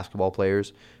Husker basketball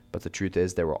players, but the truth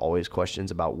is there were always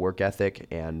questions about work ethic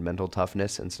and mental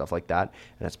toughness and stuff like that.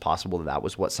 And it's possible that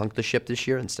was what sunk the ship this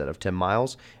year instead of Tim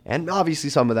Miles. And obviously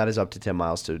some of that is up to Tim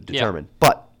Miles to determine.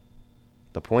 But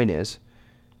the point is,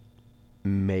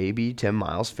 maybe Tim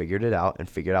Miles figured it out and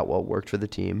figured out what worked for the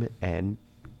team, and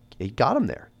it got him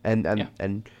there.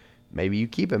 And maybe you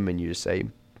keep him and you just say,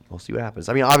 we'll see what happens.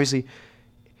 I mean, obviously,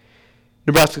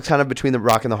 Nebraska's kind of between the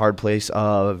rock and the hard place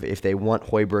of if they want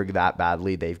Hoiberg that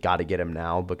badly, they've got to get him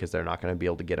now because they're not going to be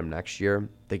able to get him next year.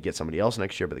 They get somebody else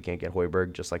next year, but they can't get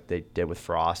Hoiberg, just like they did with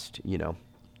Frost.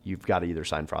 You've got to either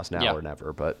sign Frost now or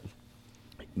never. But,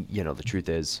 the truth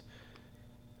is,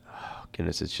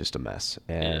 goodness, it's just a mess.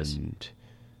 And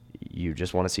you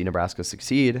just want to see Nebraska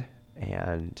succeed.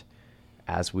 And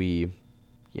as we,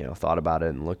 thought about it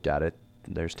and looked at it,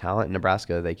 there's talent in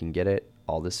Nebraska. They can get it,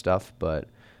 all this stuff. But,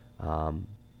 I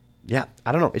don't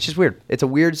know. It's just weird. It's a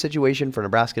weird situation for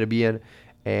Nebraska to be in.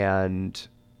 And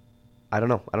I don't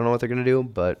know. I don't know what they're going to do,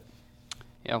 but.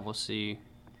 Yeah, we'll see.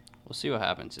 We'll see what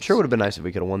happens. Sure would have been nice if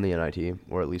we could have won the NIT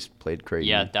or at least played Creighton.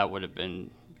 Yeah, that would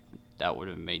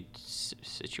have made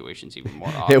situations even more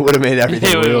awkward. It would have made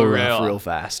everything real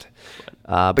fast.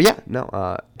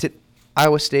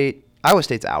 Iowa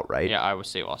State's out, right? Yeah, Iowa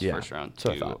State lost first round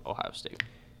to Ohio State.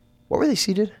 What were they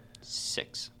seeded?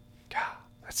 6. God,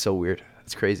 that's so weird.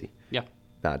 That's crazy. Yeah.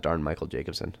 Darn Michael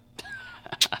Jacobson.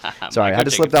 Sorry, I had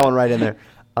to slip that one right in there.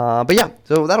 So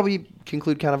that'll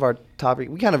conclude kind of our topic.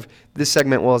 This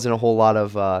segment wasn't a whole lot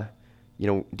of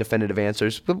definitive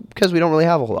answers, but because we don't really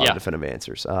have a whole lot of definitive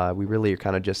answers. We really are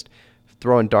kind of just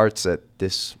throwing darts at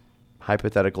this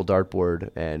hypothetical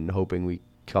dartboard and hoping we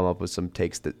come up with some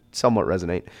takes that somewhat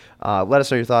resonate. Let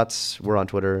us know your thoughts. We're on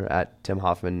Twitter at Tim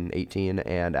Hoffman18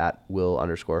 and at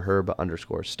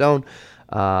Will_Herb_Stone.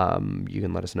 You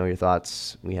can let us know your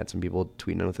thoughts. We had some people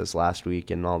tweeting with us last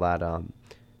week and all that.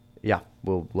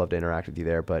 We'll love to interact with you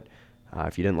there. But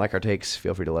if you didn't like our takes,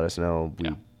 feel free to let us know. We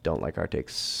don't like our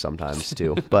takes sometimes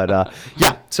too. But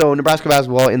so Nebraska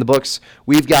basketball in the books.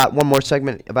 We've got one more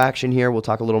segment of action here. We'll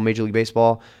talk a little Major League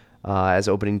Baseball as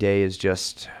opening day is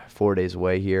just 4 days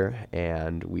away here,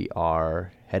 and we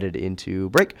are headed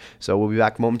into break. So we'll be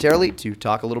back momentarily to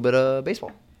talk a little bit of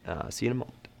baseball. See you in a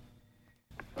moment.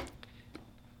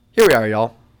 Here we are,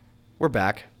 y'all. We're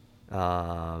back.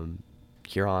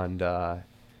 Here on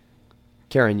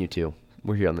Carrying You Two.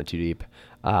 We're here on the Too Deep.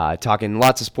 Talking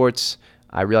lots of sports.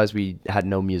 I realized we had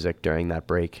no music during that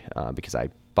break because I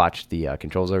botched the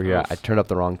controls over here. I turned up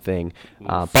the wrong thing.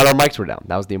 But our mics were down.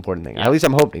 That was the important thing. Yeah. At least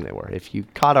I'm hoping they were. If you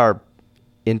caught our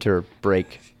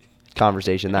inter-break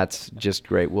conversation, that's just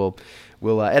great. We'll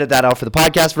edit that out for the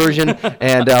podcast version,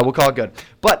 and we'll call it good.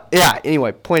 But, yeah,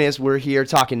 anyway, point is we're here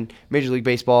talking Major League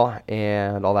Baseball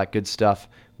and all that good stuff.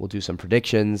 We'll do some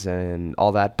predictions and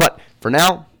all that. But for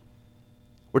now,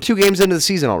 we're 2 games into the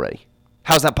season already.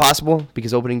 How's that possible?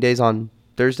 Because opening day's on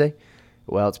Thursday?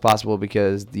 Well, it's possible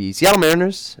because the Seattle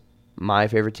Mariners, my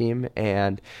favorite team,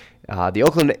 and the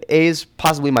Oakland A's,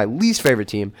 possibly my least favorite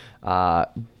team.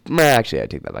 Actually, I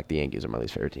take that back. The Yankees are my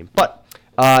least favorite team. But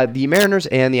the Mariners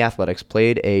and the Athletics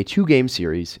played a 2-game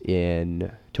series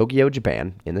in Tokyo,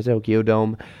 Japan, in the Tokyo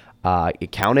Dome.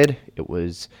 It counted. It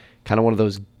was kind of one of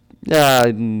those,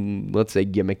 let's say,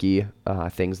 gimmicky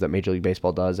things that Major League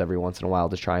Baseball does every once in a while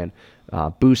to try and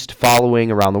boost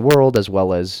following around the world, as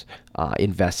well as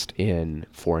invest in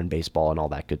foreign baseball and all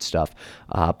that good stuff.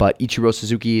 But Ichiro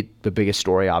Suzuki, the biggest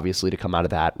story, obviously, to come out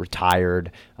of that,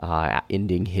 retired,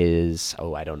 ending his,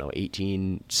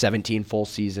 17 full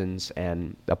seasons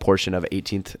and a portion of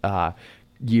 18th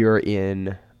year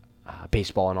in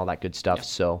baseball and all that good stuff. Yeah.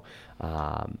 So,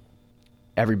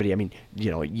 everybody,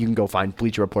 you can go find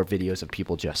Bleacher Report videos of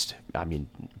people just,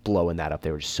 blowing that up.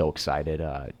 They were just so excited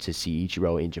to see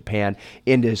Ichiro in Japan,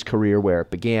 into his career where it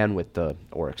began with the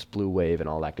Oryx Blue Wave and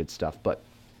all that good stuff. But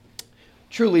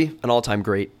truly an all-time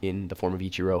great in the form of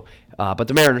Ichiro. But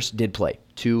the Mariners did play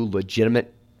 2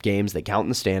 legitimate games. They count in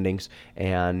the standings,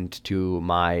 and to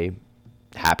my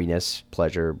happiness,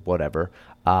 pleasure, whatever,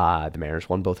 the Mariners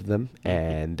won both of them,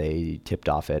 and they tipped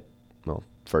off at,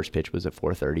 first pitch was at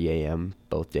 4:30 a.m.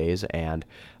 both days, and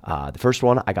the first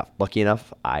one, I got lucky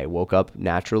enough. I woke up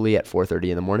naturally at 4:30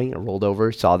 in the morning and rolled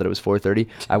over, saw that it was 4:30.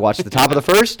 I watched the top of the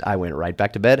first. I went right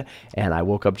back to bed, and I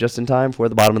woke up just in time for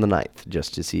the bottom of the ninth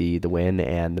just to see the win,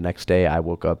 and the next day I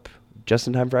woke up just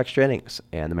in time for extra innings,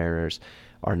 and the Mariners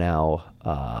are now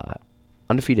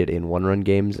undefeated in 1-run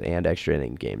games and extra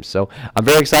inning games. So I'm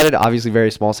very excited. Obviously,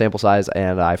 very small sample size,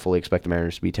 and I fully expect the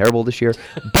Mariners to be terrible this year.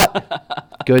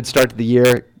 But good start to the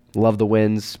year. Love the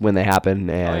wins when they happen,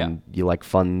 and you like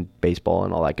fun baseball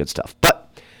and all that good stuff.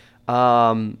 But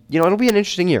it'll be an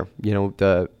interesting year.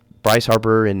 The Bryce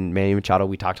Harper and Manny Machado,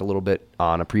 we talked a little bit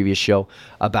on a previous show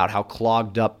about how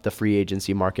clogged up the free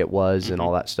agency market was and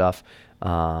all that stuff.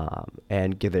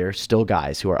 And there's still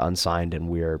guys who are unsigned, and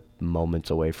we're moments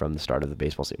away from the start of the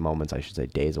baseball season. Moments, I should say,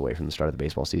 days away from the start of the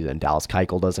baseball season. Dallas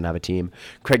Keuchel doesn't have a team.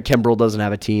 Craig Kimbrell doesn't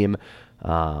have a team.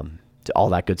 All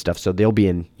that good stuff. So they'll be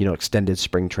in, extended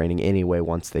spring training anyway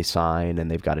once they sign, and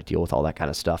they've got to deal with all that kind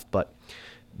of stuff. But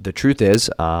the truth is,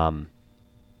 not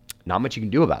much you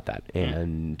can do about that.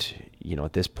 And,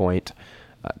 at this point,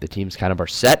 the teams kind of are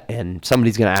set, and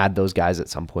somebody's going to add those guys at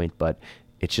some point, but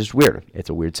it's just weird. It's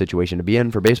a weird situation to be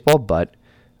in for baseball, but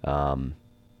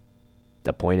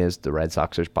the point is the Red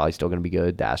Sox are probably still going to be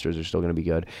good. The Astros are still going to be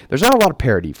good. There's not a lot of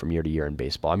parity from year to year in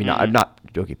baseball. I'm not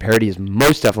joking. Parity is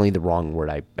most definitely the wrong word.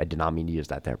 I did not mean to use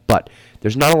that there. But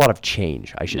there's not a lot of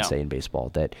change, I should say, in baseball.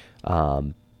 That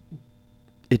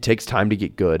it takes time to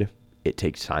get good. It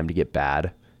takes time to get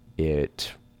bad. It's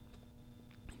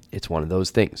one of those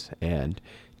things. And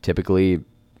typically,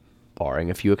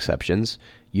 barring a few exceptions,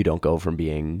 you don't go from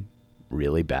being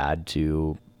really bad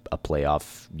to a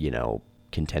playoff,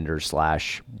 contender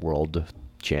 / world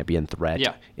champion threat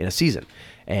in a season.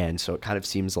 And so it kind of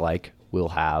seems like we'll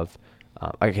have,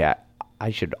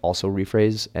 I should also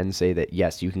rephrase and say that,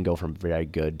 yes, you can go from very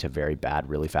good to very bad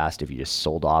really fast if you just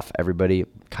sold off everybody,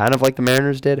 kind of like the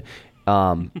Mariners did.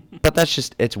 But that's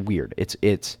just, it's weird.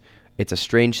 It's a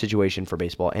strange situation for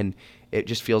baseball, and it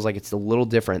just feels like it's a little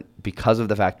different because of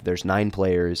the fact that there's 9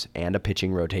 players and a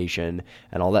pitching rotation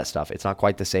and all that stuff. It's not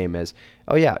quite the same as,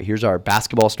 here's our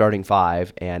basketball starting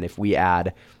 5, and if we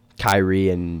add Kyrie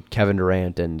and Kevin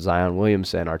Durant and Zion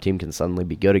Williamson, our team can suddenly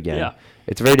be good again. Yeah.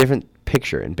 It's a very different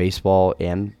picture in baseball,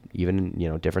 and even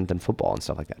different than football and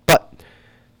stuff like that. But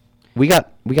we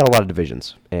got a lot of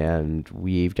divisions, and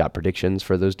we've got predictions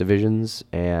for those divisions.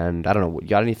 And I don't know, you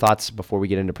got any thoughts before we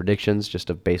get into predictions, just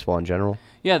of baseball in general?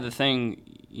 Yeah, the thing,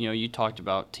 you talked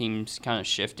about teams kind of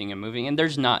shifting and moving, and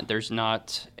there's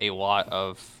not a lot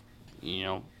of,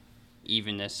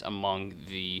 evenness among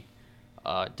the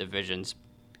divisions.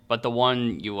 But the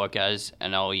one you look at is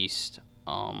NL East.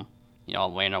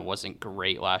 Atlanta wasn't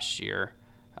great last year,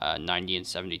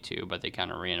 90-72, but they kind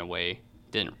of ran away.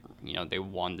 They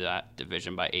won that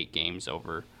division by 8 games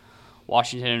over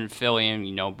Washington and Philly,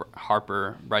 and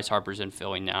Bryce Harper's in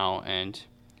Philly now, and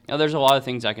there's a lot of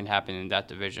things that can happen in that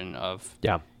division.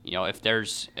 If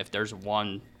there's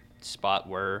one spot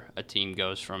where a team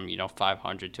goes from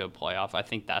 500 to a playoff, I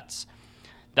think that's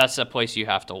that's a place you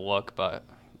have to look. But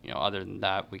other than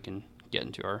that, we can get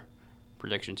into our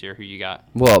predictions here. Who you got?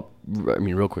 Well, I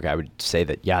mean, real quick, I would say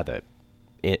that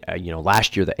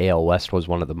last year the AL West was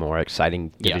one of the more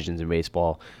exciting divisions in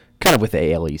baseball. Kind of with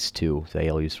the AL East too. The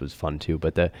AL East was fun too,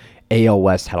 but the AL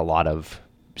West had a lot of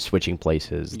switching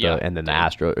places, and then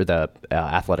the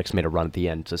Athletics made a run at the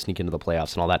end to sneak into the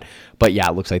playoffs and all that. But yeah,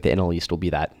 it looks like the NL East will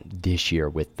be that this year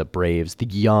with the Braves, the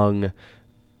young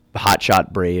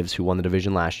hotshot Braves who won the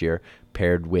division last year,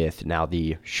 paired with now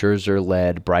the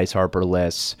Scherzer-led, Bryce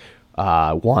Harper-less,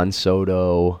 Juan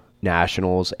Soto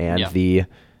Nationals, and the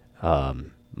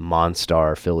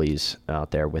Monstar Phillies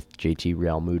out there with JT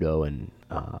Realmuto and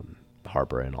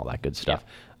Harper and all that good stuff.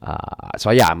 So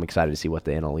I'm excited to see what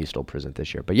the NL East will present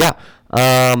this year. But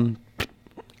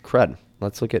crud.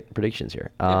 Let's look at predictions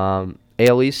here.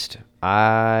 AL East,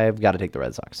 I've got to take the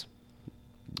Red Sox.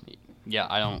 Yeah,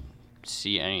 I don't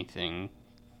see anything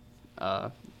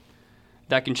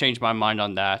that can change my mind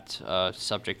on that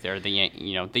subject there. The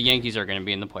Yankees are going to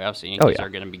be in the playoffs. The Yankees are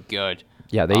going to be good.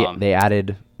 Yeah, they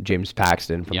added James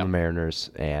Paxton from the Mariners,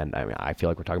 and I mean I feel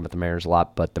like we're talking about the Mariners a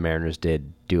lot, but the Mariners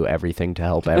did do everything to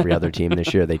help every other team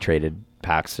this year. They traded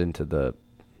Paxton to the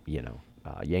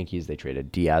Yankees. They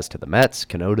traded Diaz to the Mets,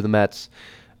 Cano to the Mets.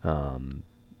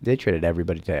 They traded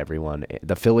everybody to everyone.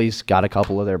 The Phillies got a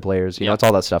couple of their players. It's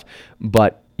all that stuff.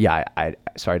 But I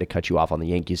sorry to cut you off on the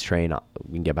Yankees train.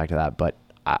 We can get back to that, but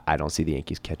I don't see the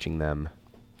Yankees catching them.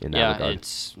 In that regard.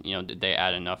 It's did they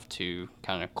add enough to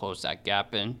kind of close that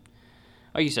gap in?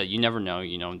 Like you said, you never know.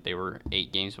 They were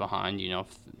 8 games behind. If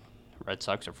the Red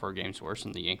Sox are 4 games worse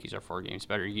and the Yankees are 4 games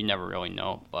better, you never really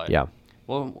know. But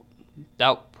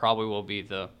that probably will be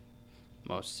the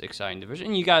most exciting division.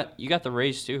 And you got the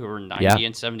Rays too, who were 90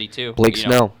 and 72. Blake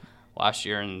Snell last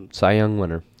year and Cy Young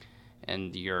winner,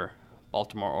 and your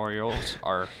Baltimore Orioles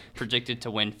are predicted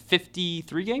to win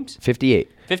 53 games? 58.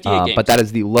 58 games. But that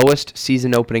is the lowest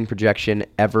season opening projection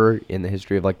ever in the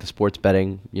history of the sports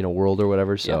betting, world or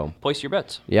whatever. So place your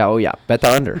bets. Yeah, bet the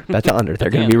under. Bet the under. They're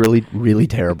going to be really, really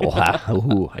terrible.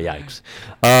 Ooh, yikes.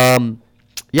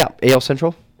 AL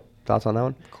Central. Thoughts on that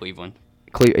one? Cleveland.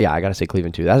 I got to say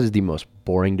Cleveland too. That is the most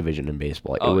boring division in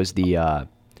baseball. It was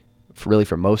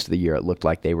for most of the year, it looked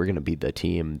like they were going to be the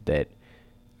team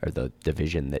or the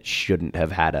division that shouldn't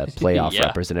have had a playoff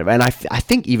representative. And I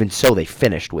think even so, they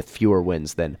finished with fewer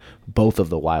wins than both of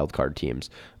the wild card teams.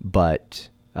 But,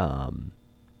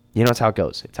 it's how it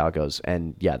goes.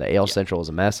 And, the AL Central is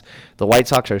a mess. The White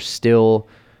Sox are still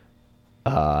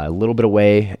a little bit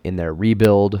away in their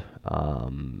rebuild.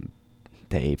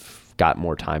 They've got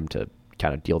more time to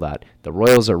kind of deal that. The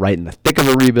Royals are right in the thick of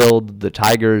a rebuild. The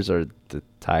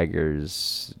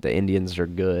Indians are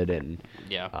good, and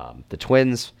the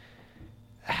Twins,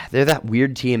 they're that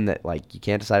weird team that you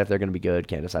can't decide if they're going to be good,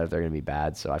 can't decide if they're going to be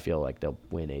bad. So I feel like they'll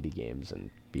win 80 games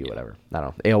and be whatever. I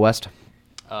don't know. AL West?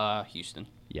 Houston.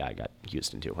 Yeah, I got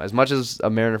Houston too. As much as a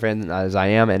Mariner fan as I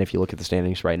am, and if you look at the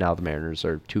standings right now, the Mariners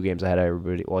are 2 games ahead of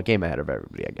everybody. Well, a game ahead of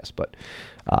everybody, I guess, but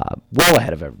well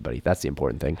ahead of everybody. That's the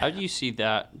important thing. How do you see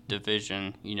that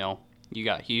division? You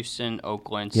got Houston,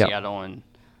 Oakland, Seattle, and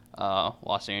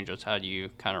Los Angeles. How do you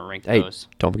kind of rank those?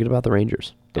 Don't forget about the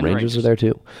Rangers. The Rangers are there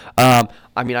too. I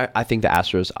think the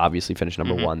Astros obviously finished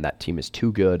number 1. That team is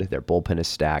too good. Their bullpen is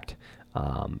stacked.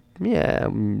 I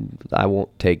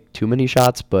won't take too many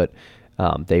shots, but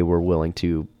they were willing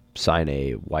to sign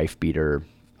a wife beater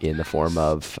in the form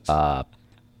of Ozuna.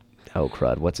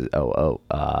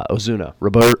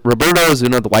 Roberto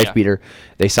Ozuna, the wife beater.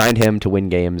 They signed him to win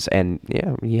games, and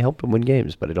he helped them win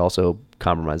games, but it also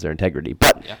compromised their integrity.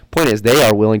 But point is, they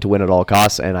are willing to win at all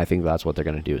costs, and I think that's what they're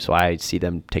going to do. So I see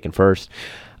them taking first.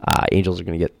 Angels are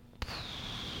going to get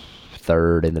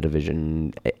third in the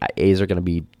division. A's are going to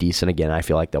be decent again. I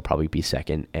feel like they'll probably be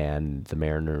second, and the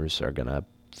Mariners are going to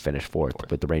finish fourth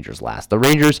with the Rangers last. The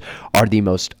Rangers are the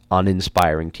most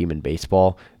uninspiring team in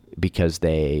baseball because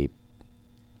they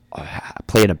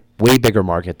play in a way bigger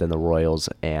market than the Royals,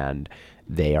 and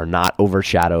they are not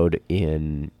overshadowed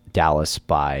in Dallas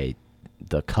by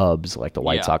the Cubs like the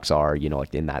White Sox are,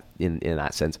 in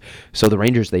that sense. So the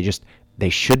Rangers, they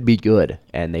should be good,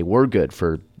 and they were good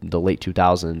for the late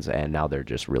 2000s, and now they're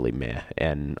just really meh.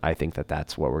 And I think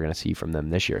that's what we're going to see from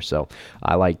them this year. So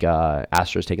I like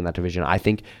Astros taking that division. I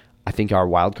think our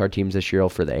wild card teams this year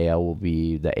for the AL will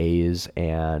be the A's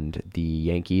and the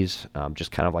Yankees,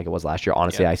 just kind of like it was last year.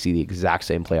 Honestly, I see the exact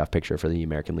same playoff picture for the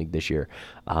American League this year,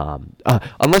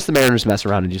 unless the Mariners mess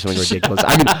around and do something ridiculous.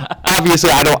 I mean, obviously,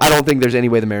 I don't think there's any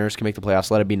way the Mariners can make the playoffs.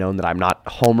 Let it be known that I'm not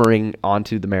homering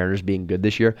onto the Mariners being good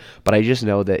this year, but I just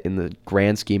know that in the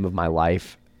grand scheme of my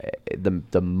life,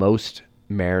 the most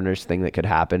Mariners thing that could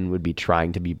happen would be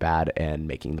trying to be bad and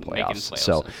making the playoffs.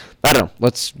 So, I don't know.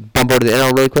 Let's bump over to the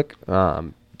NL really quick.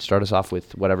 Start us off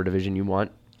with whatever division you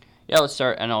want. Yeah, let's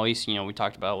start NL East. We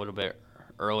talked about it a little bit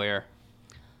earlier.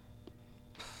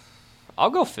 I'll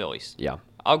go Phillies. Yeah.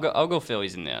 I'll go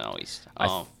Phillies in the NL East.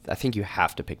 I think you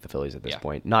have to pick the Phillies at this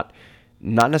point. Not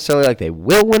necessarily like they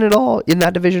will win it all in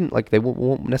that division. Like they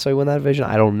won't necessarily win that division.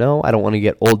 I don't know. I don't want to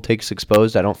get old takes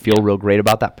exposed. I don't feel real great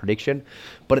about that prediction.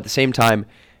 But at the same time,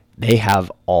 they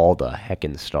have all the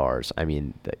heckin' stars. I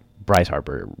mean, Bryce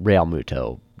Harper, Real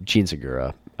Muto, Gene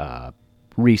Segura,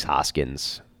 Rhys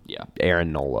Hoskins,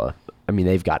 Aaron Nola. I mean,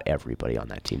 they've got everybody on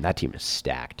that team. That team is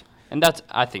stacked. And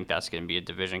I think that's going to be a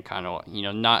division kind of,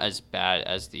 not as bad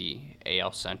as the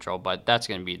AL Central, but that's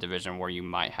going to be a division where you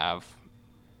might have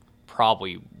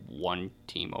probably one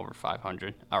team over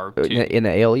 500 or two. In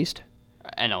the AL East?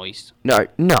 NL East.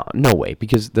 No way,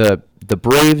 because the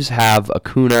Braves have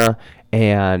Acuna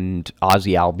and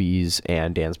Ozzie Albies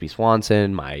and Dansby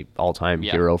Swanson, my all-time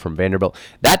hero from Vanderbilt.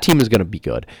 That team is going to be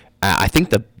good. I think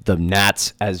the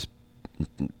Nats, as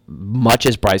much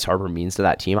as Bryce Harper means to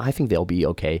that team, I think they'll be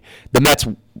okay. The Mets,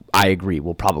 I agree,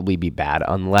 will probably be bad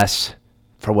unless,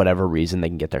 for whatever reason, they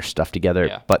can get their stuff together.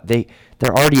 Yeah. But they're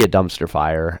already a dumpster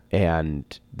fire, and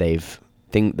the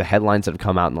headlines that have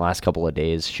come out in the last couple of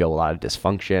days show a lot of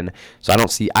dysfunction. So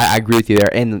I agree with you there,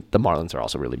 and the Marlins are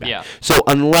also really bad. Yeah. So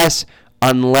unless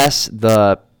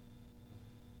the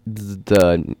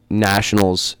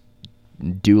Nationals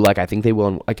do like I think they will,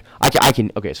 and like I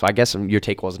can okay. So I guess your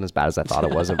take wasn't as bad as I thought it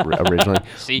was originally.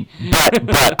 See,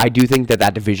 but I do think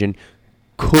that division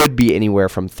could be anywhere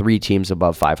from 3 teams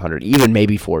above 500, even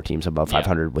maybe 4 teams above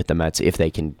 500 with the Mets if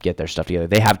they can get their stuff together.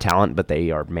 They have talent, but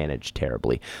they are managed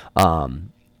terribly.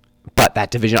 But that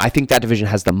division, I think that division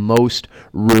has the most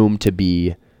room to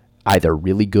be either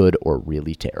really good or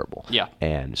really terrible. Yeah.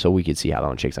 And so we could see how that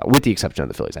one shakes out, with the exception of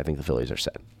the Phillies. I think the Phillies are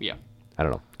set. Yeah. I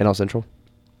don't know. NL Central?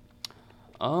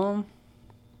 I'll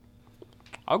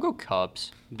go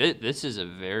Cubs. This is a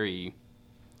very...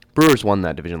 Brewers won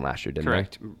that division last year, didn't they?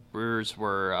 Correct. Brewers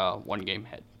were 1 game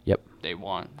ahead. Yep. They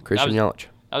won. Christian Yelich.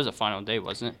 That was a final day,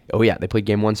 wasn't it? Oh, yeah. They played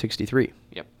game 163.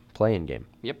 Yep. Play-in game.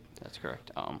 Yep, that's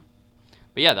correct. But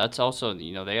yeah, that's also,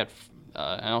 they had...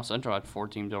 NL Central had 4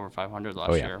 teams over 500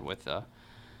 last year with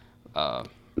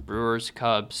Brewers,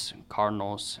 Cubs,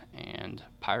 Cardinals, and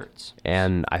Pirates.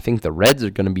 And I think the Reds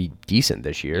are going to be decent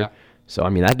this year. Yeah. So, I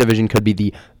mean, that division could be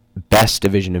the best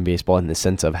division in baseball in the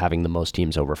sense of having the most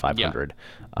teams over 500.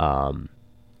 Yeah.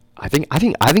 I think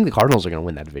the Cardinals are going to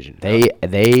win that division.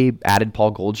 They added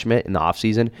Paul Goldschmidt in the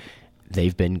offseason.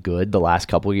 They've been good the last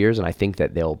couple of years, and I think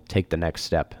that they'll take the next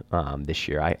step this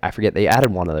year. I forget, they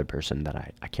added one other person that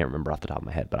I can't remember off the top of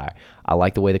my head, but I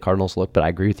like the way the Cardinals look, but I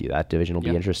agree with you. That division will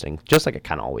be interesting, just like it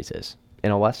kind of always is.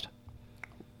 NL West?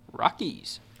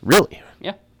 Rockies. Really?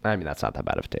 Yeah. I mean, that's not that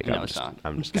bad of a take. No, it's not.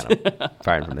 I'm just kind of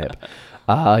firing from the hip.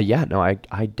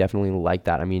 I definitely like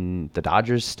that. I mean, the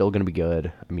Dodgers still going to be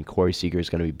good. I mean, Corey Seager is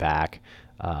going to be back.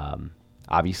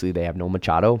 Obviously, they have no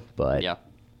Machado, but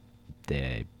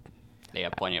they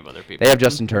have plenty of other people. They have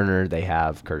Justin Turner. They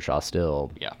have Kershaw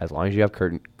still. Yeah. As long as you have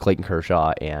Clayton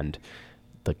Kershaw and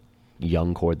the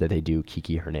young core that they do,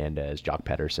 Kiki Hernandez, Jock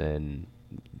Pederson,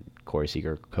 Corey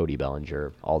Seager, Cody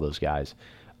Bellinger, all those guys,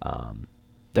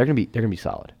 they're gonna be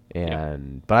solid.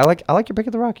 But I like your pick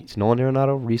of the Rockies. Nolan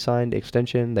Arenado re-signed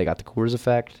extension. They got the Coors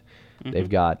effect. Mm-hmm. They've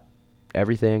got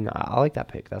everything. I like that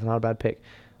pick. That's not a bad pick.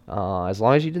 As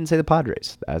long as you didn't say the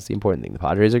Padres. That's the important thing. The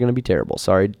Padres are going to be terrible.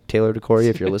 Sorry, Taylor DeCory,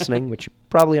 if you're listening, which you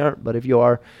probably aren't, but if you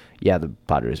are, the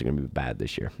Padres are going to be bad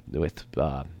this year. With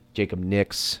Jacob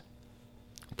Nix,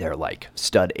 their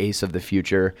stud ace of the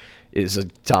future is a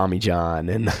Tommy John,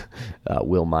 and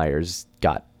Will Myers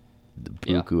got the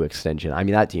Buku extension. I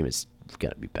mean, that team is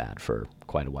going to be bad for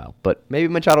quite a while, but maybe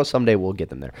Machado someday will get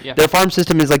them there. Yeah. Their farm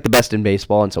system is the best in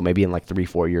baseball, and so maybe in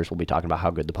 3-4 years we'll be talking about how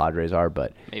good the Padres are,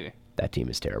 but maybe. That team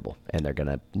is terrible, and they're going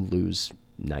to lose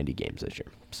 90 games this year.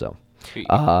 So,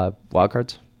 wild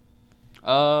cards?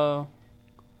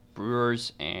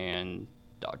 Brewers and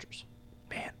Dodgers.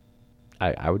 Man,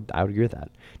 I would agree with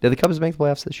that. Did the Cubs make the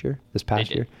playoffs this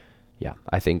past year? Yeah,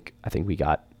 I think we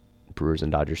got Brewers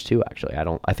and Dodgers too, actually.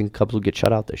 I think the Cubs will get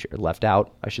shut out this year. Left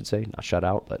out, I should say. Not shut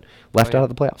out, but left out of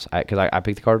the playoffs. Because I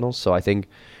picked the Cardinals, so I think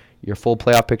your full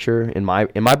playoff picture in my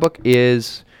book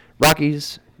is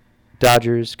Rockies,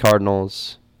 Dodgers,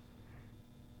 Cardinals,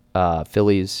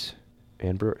 Phillies,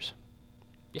 and Brewers.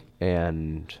 Yeah.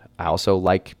 And I also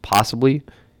like possibly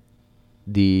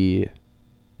the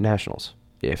Nationals.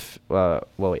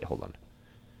 Wait, hold on.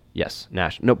 Yes,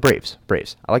 Braves.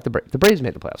 I like the Braves. The Braves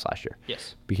made the playoffs last year.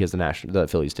 Yes. Because the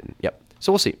Phillies didn't. Yep.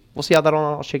 So we'll see. We'll see how that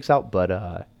all shakes out, but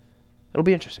it'll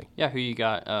be interesting. Yeah, who you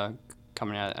got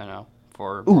coming out NL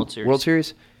for World Series? World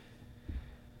Series?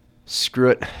 Screw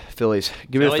it. Phillies.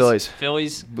 Give me the Phillies.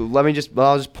 Phillies.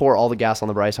 I'll just pour all the gas on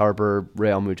the Bryce Harper,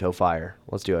 Real Muto fire.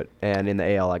 Let's do it. And in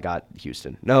the AL, I got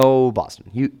Houston. No, Boston.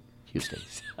 Houston.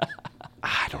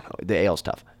 I don't know. The AL's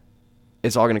tough.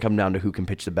 It's all going to come down to who can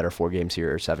pitch the better 4-game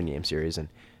series or 7-game series. And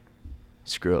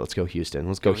screw it. Let's go Houston.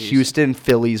 Let's go Houston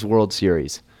Phillies World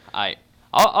Series.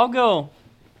 I'll go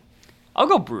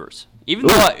Brewers. Even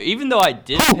though I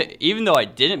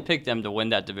didn't pick them to win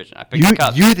that division, I picked the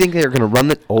Cubs. You think they're going to run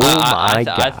the? Oh my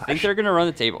gosh! I think they're going to run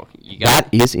the table. That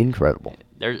is incredible.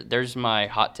 There's my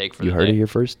hot take for the day. You heard it here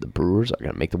first. The Brewers are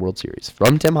going to make the World Series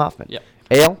from Tim Hoffman. Yep.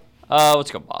 AL? Let's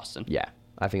go Boston. Yeah,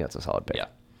 I think that's a solid pick. Yeah.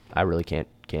 I really can't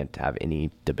have any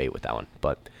debate with that one.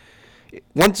 But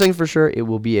one thing for sure, it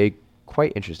will be a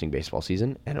quite interesting baseball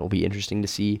season, and it will be interesting to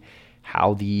see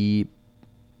how the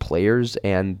players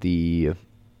and the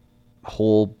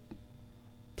whole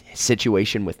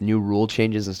situation with new rule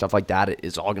changes and stuff like that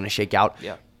is all going to shake out.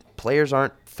 Yeah. Players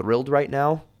aren't thrilled right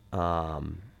now,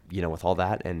 with all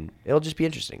that, and it'll just be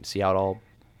interesting to see how it all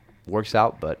works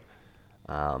out. But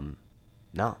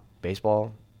no,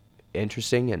 baseball,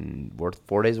 interesting, and we're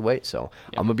 4 days away. So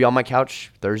I'm going to be on my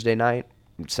couch Thursday night,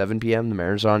 7 p.m. The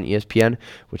Mariners are on ESPN,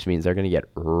 which means they're going to get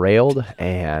railed,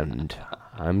 and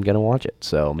I'm going to watch it.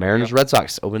 So Mariners, Red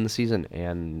Sox open the season,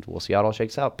 and we'll see how it all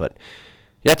shakes out. But,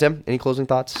 yeah, Tim, any closing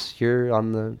thoughts here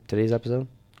on today's episode?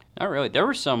 Not really. There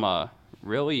were some I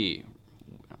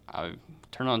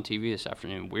turned on TV this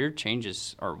afternoon, weird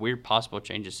possible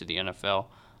changes to the NFL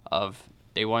of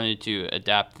they wanted to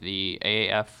adapt the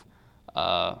AAF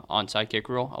onside kick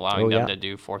rule, allowing them to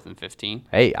do 4th and 15.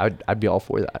 Hey, I'd be all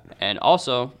for that. And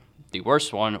also, the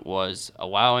worst one was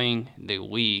allowing the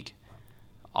league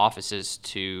offices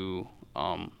to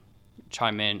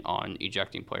chime in on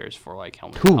ejecting players for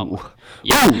helmet.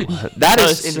 That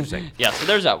is interesting. Yeah, so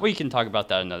there's that. We can talk about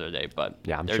that another day, but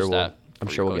yeah, I'm sure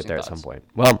we'll get there at some point.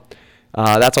 Well,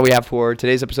 that's all we have for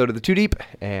today's episode of the Too Deep,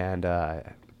 and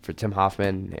for Tim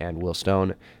Hoffman and Will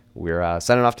Stone, we're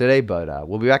signing off today, but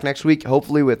we'll be back next week,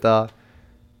 hopefully with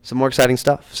some more exciting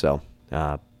stuff. So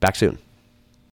back soon.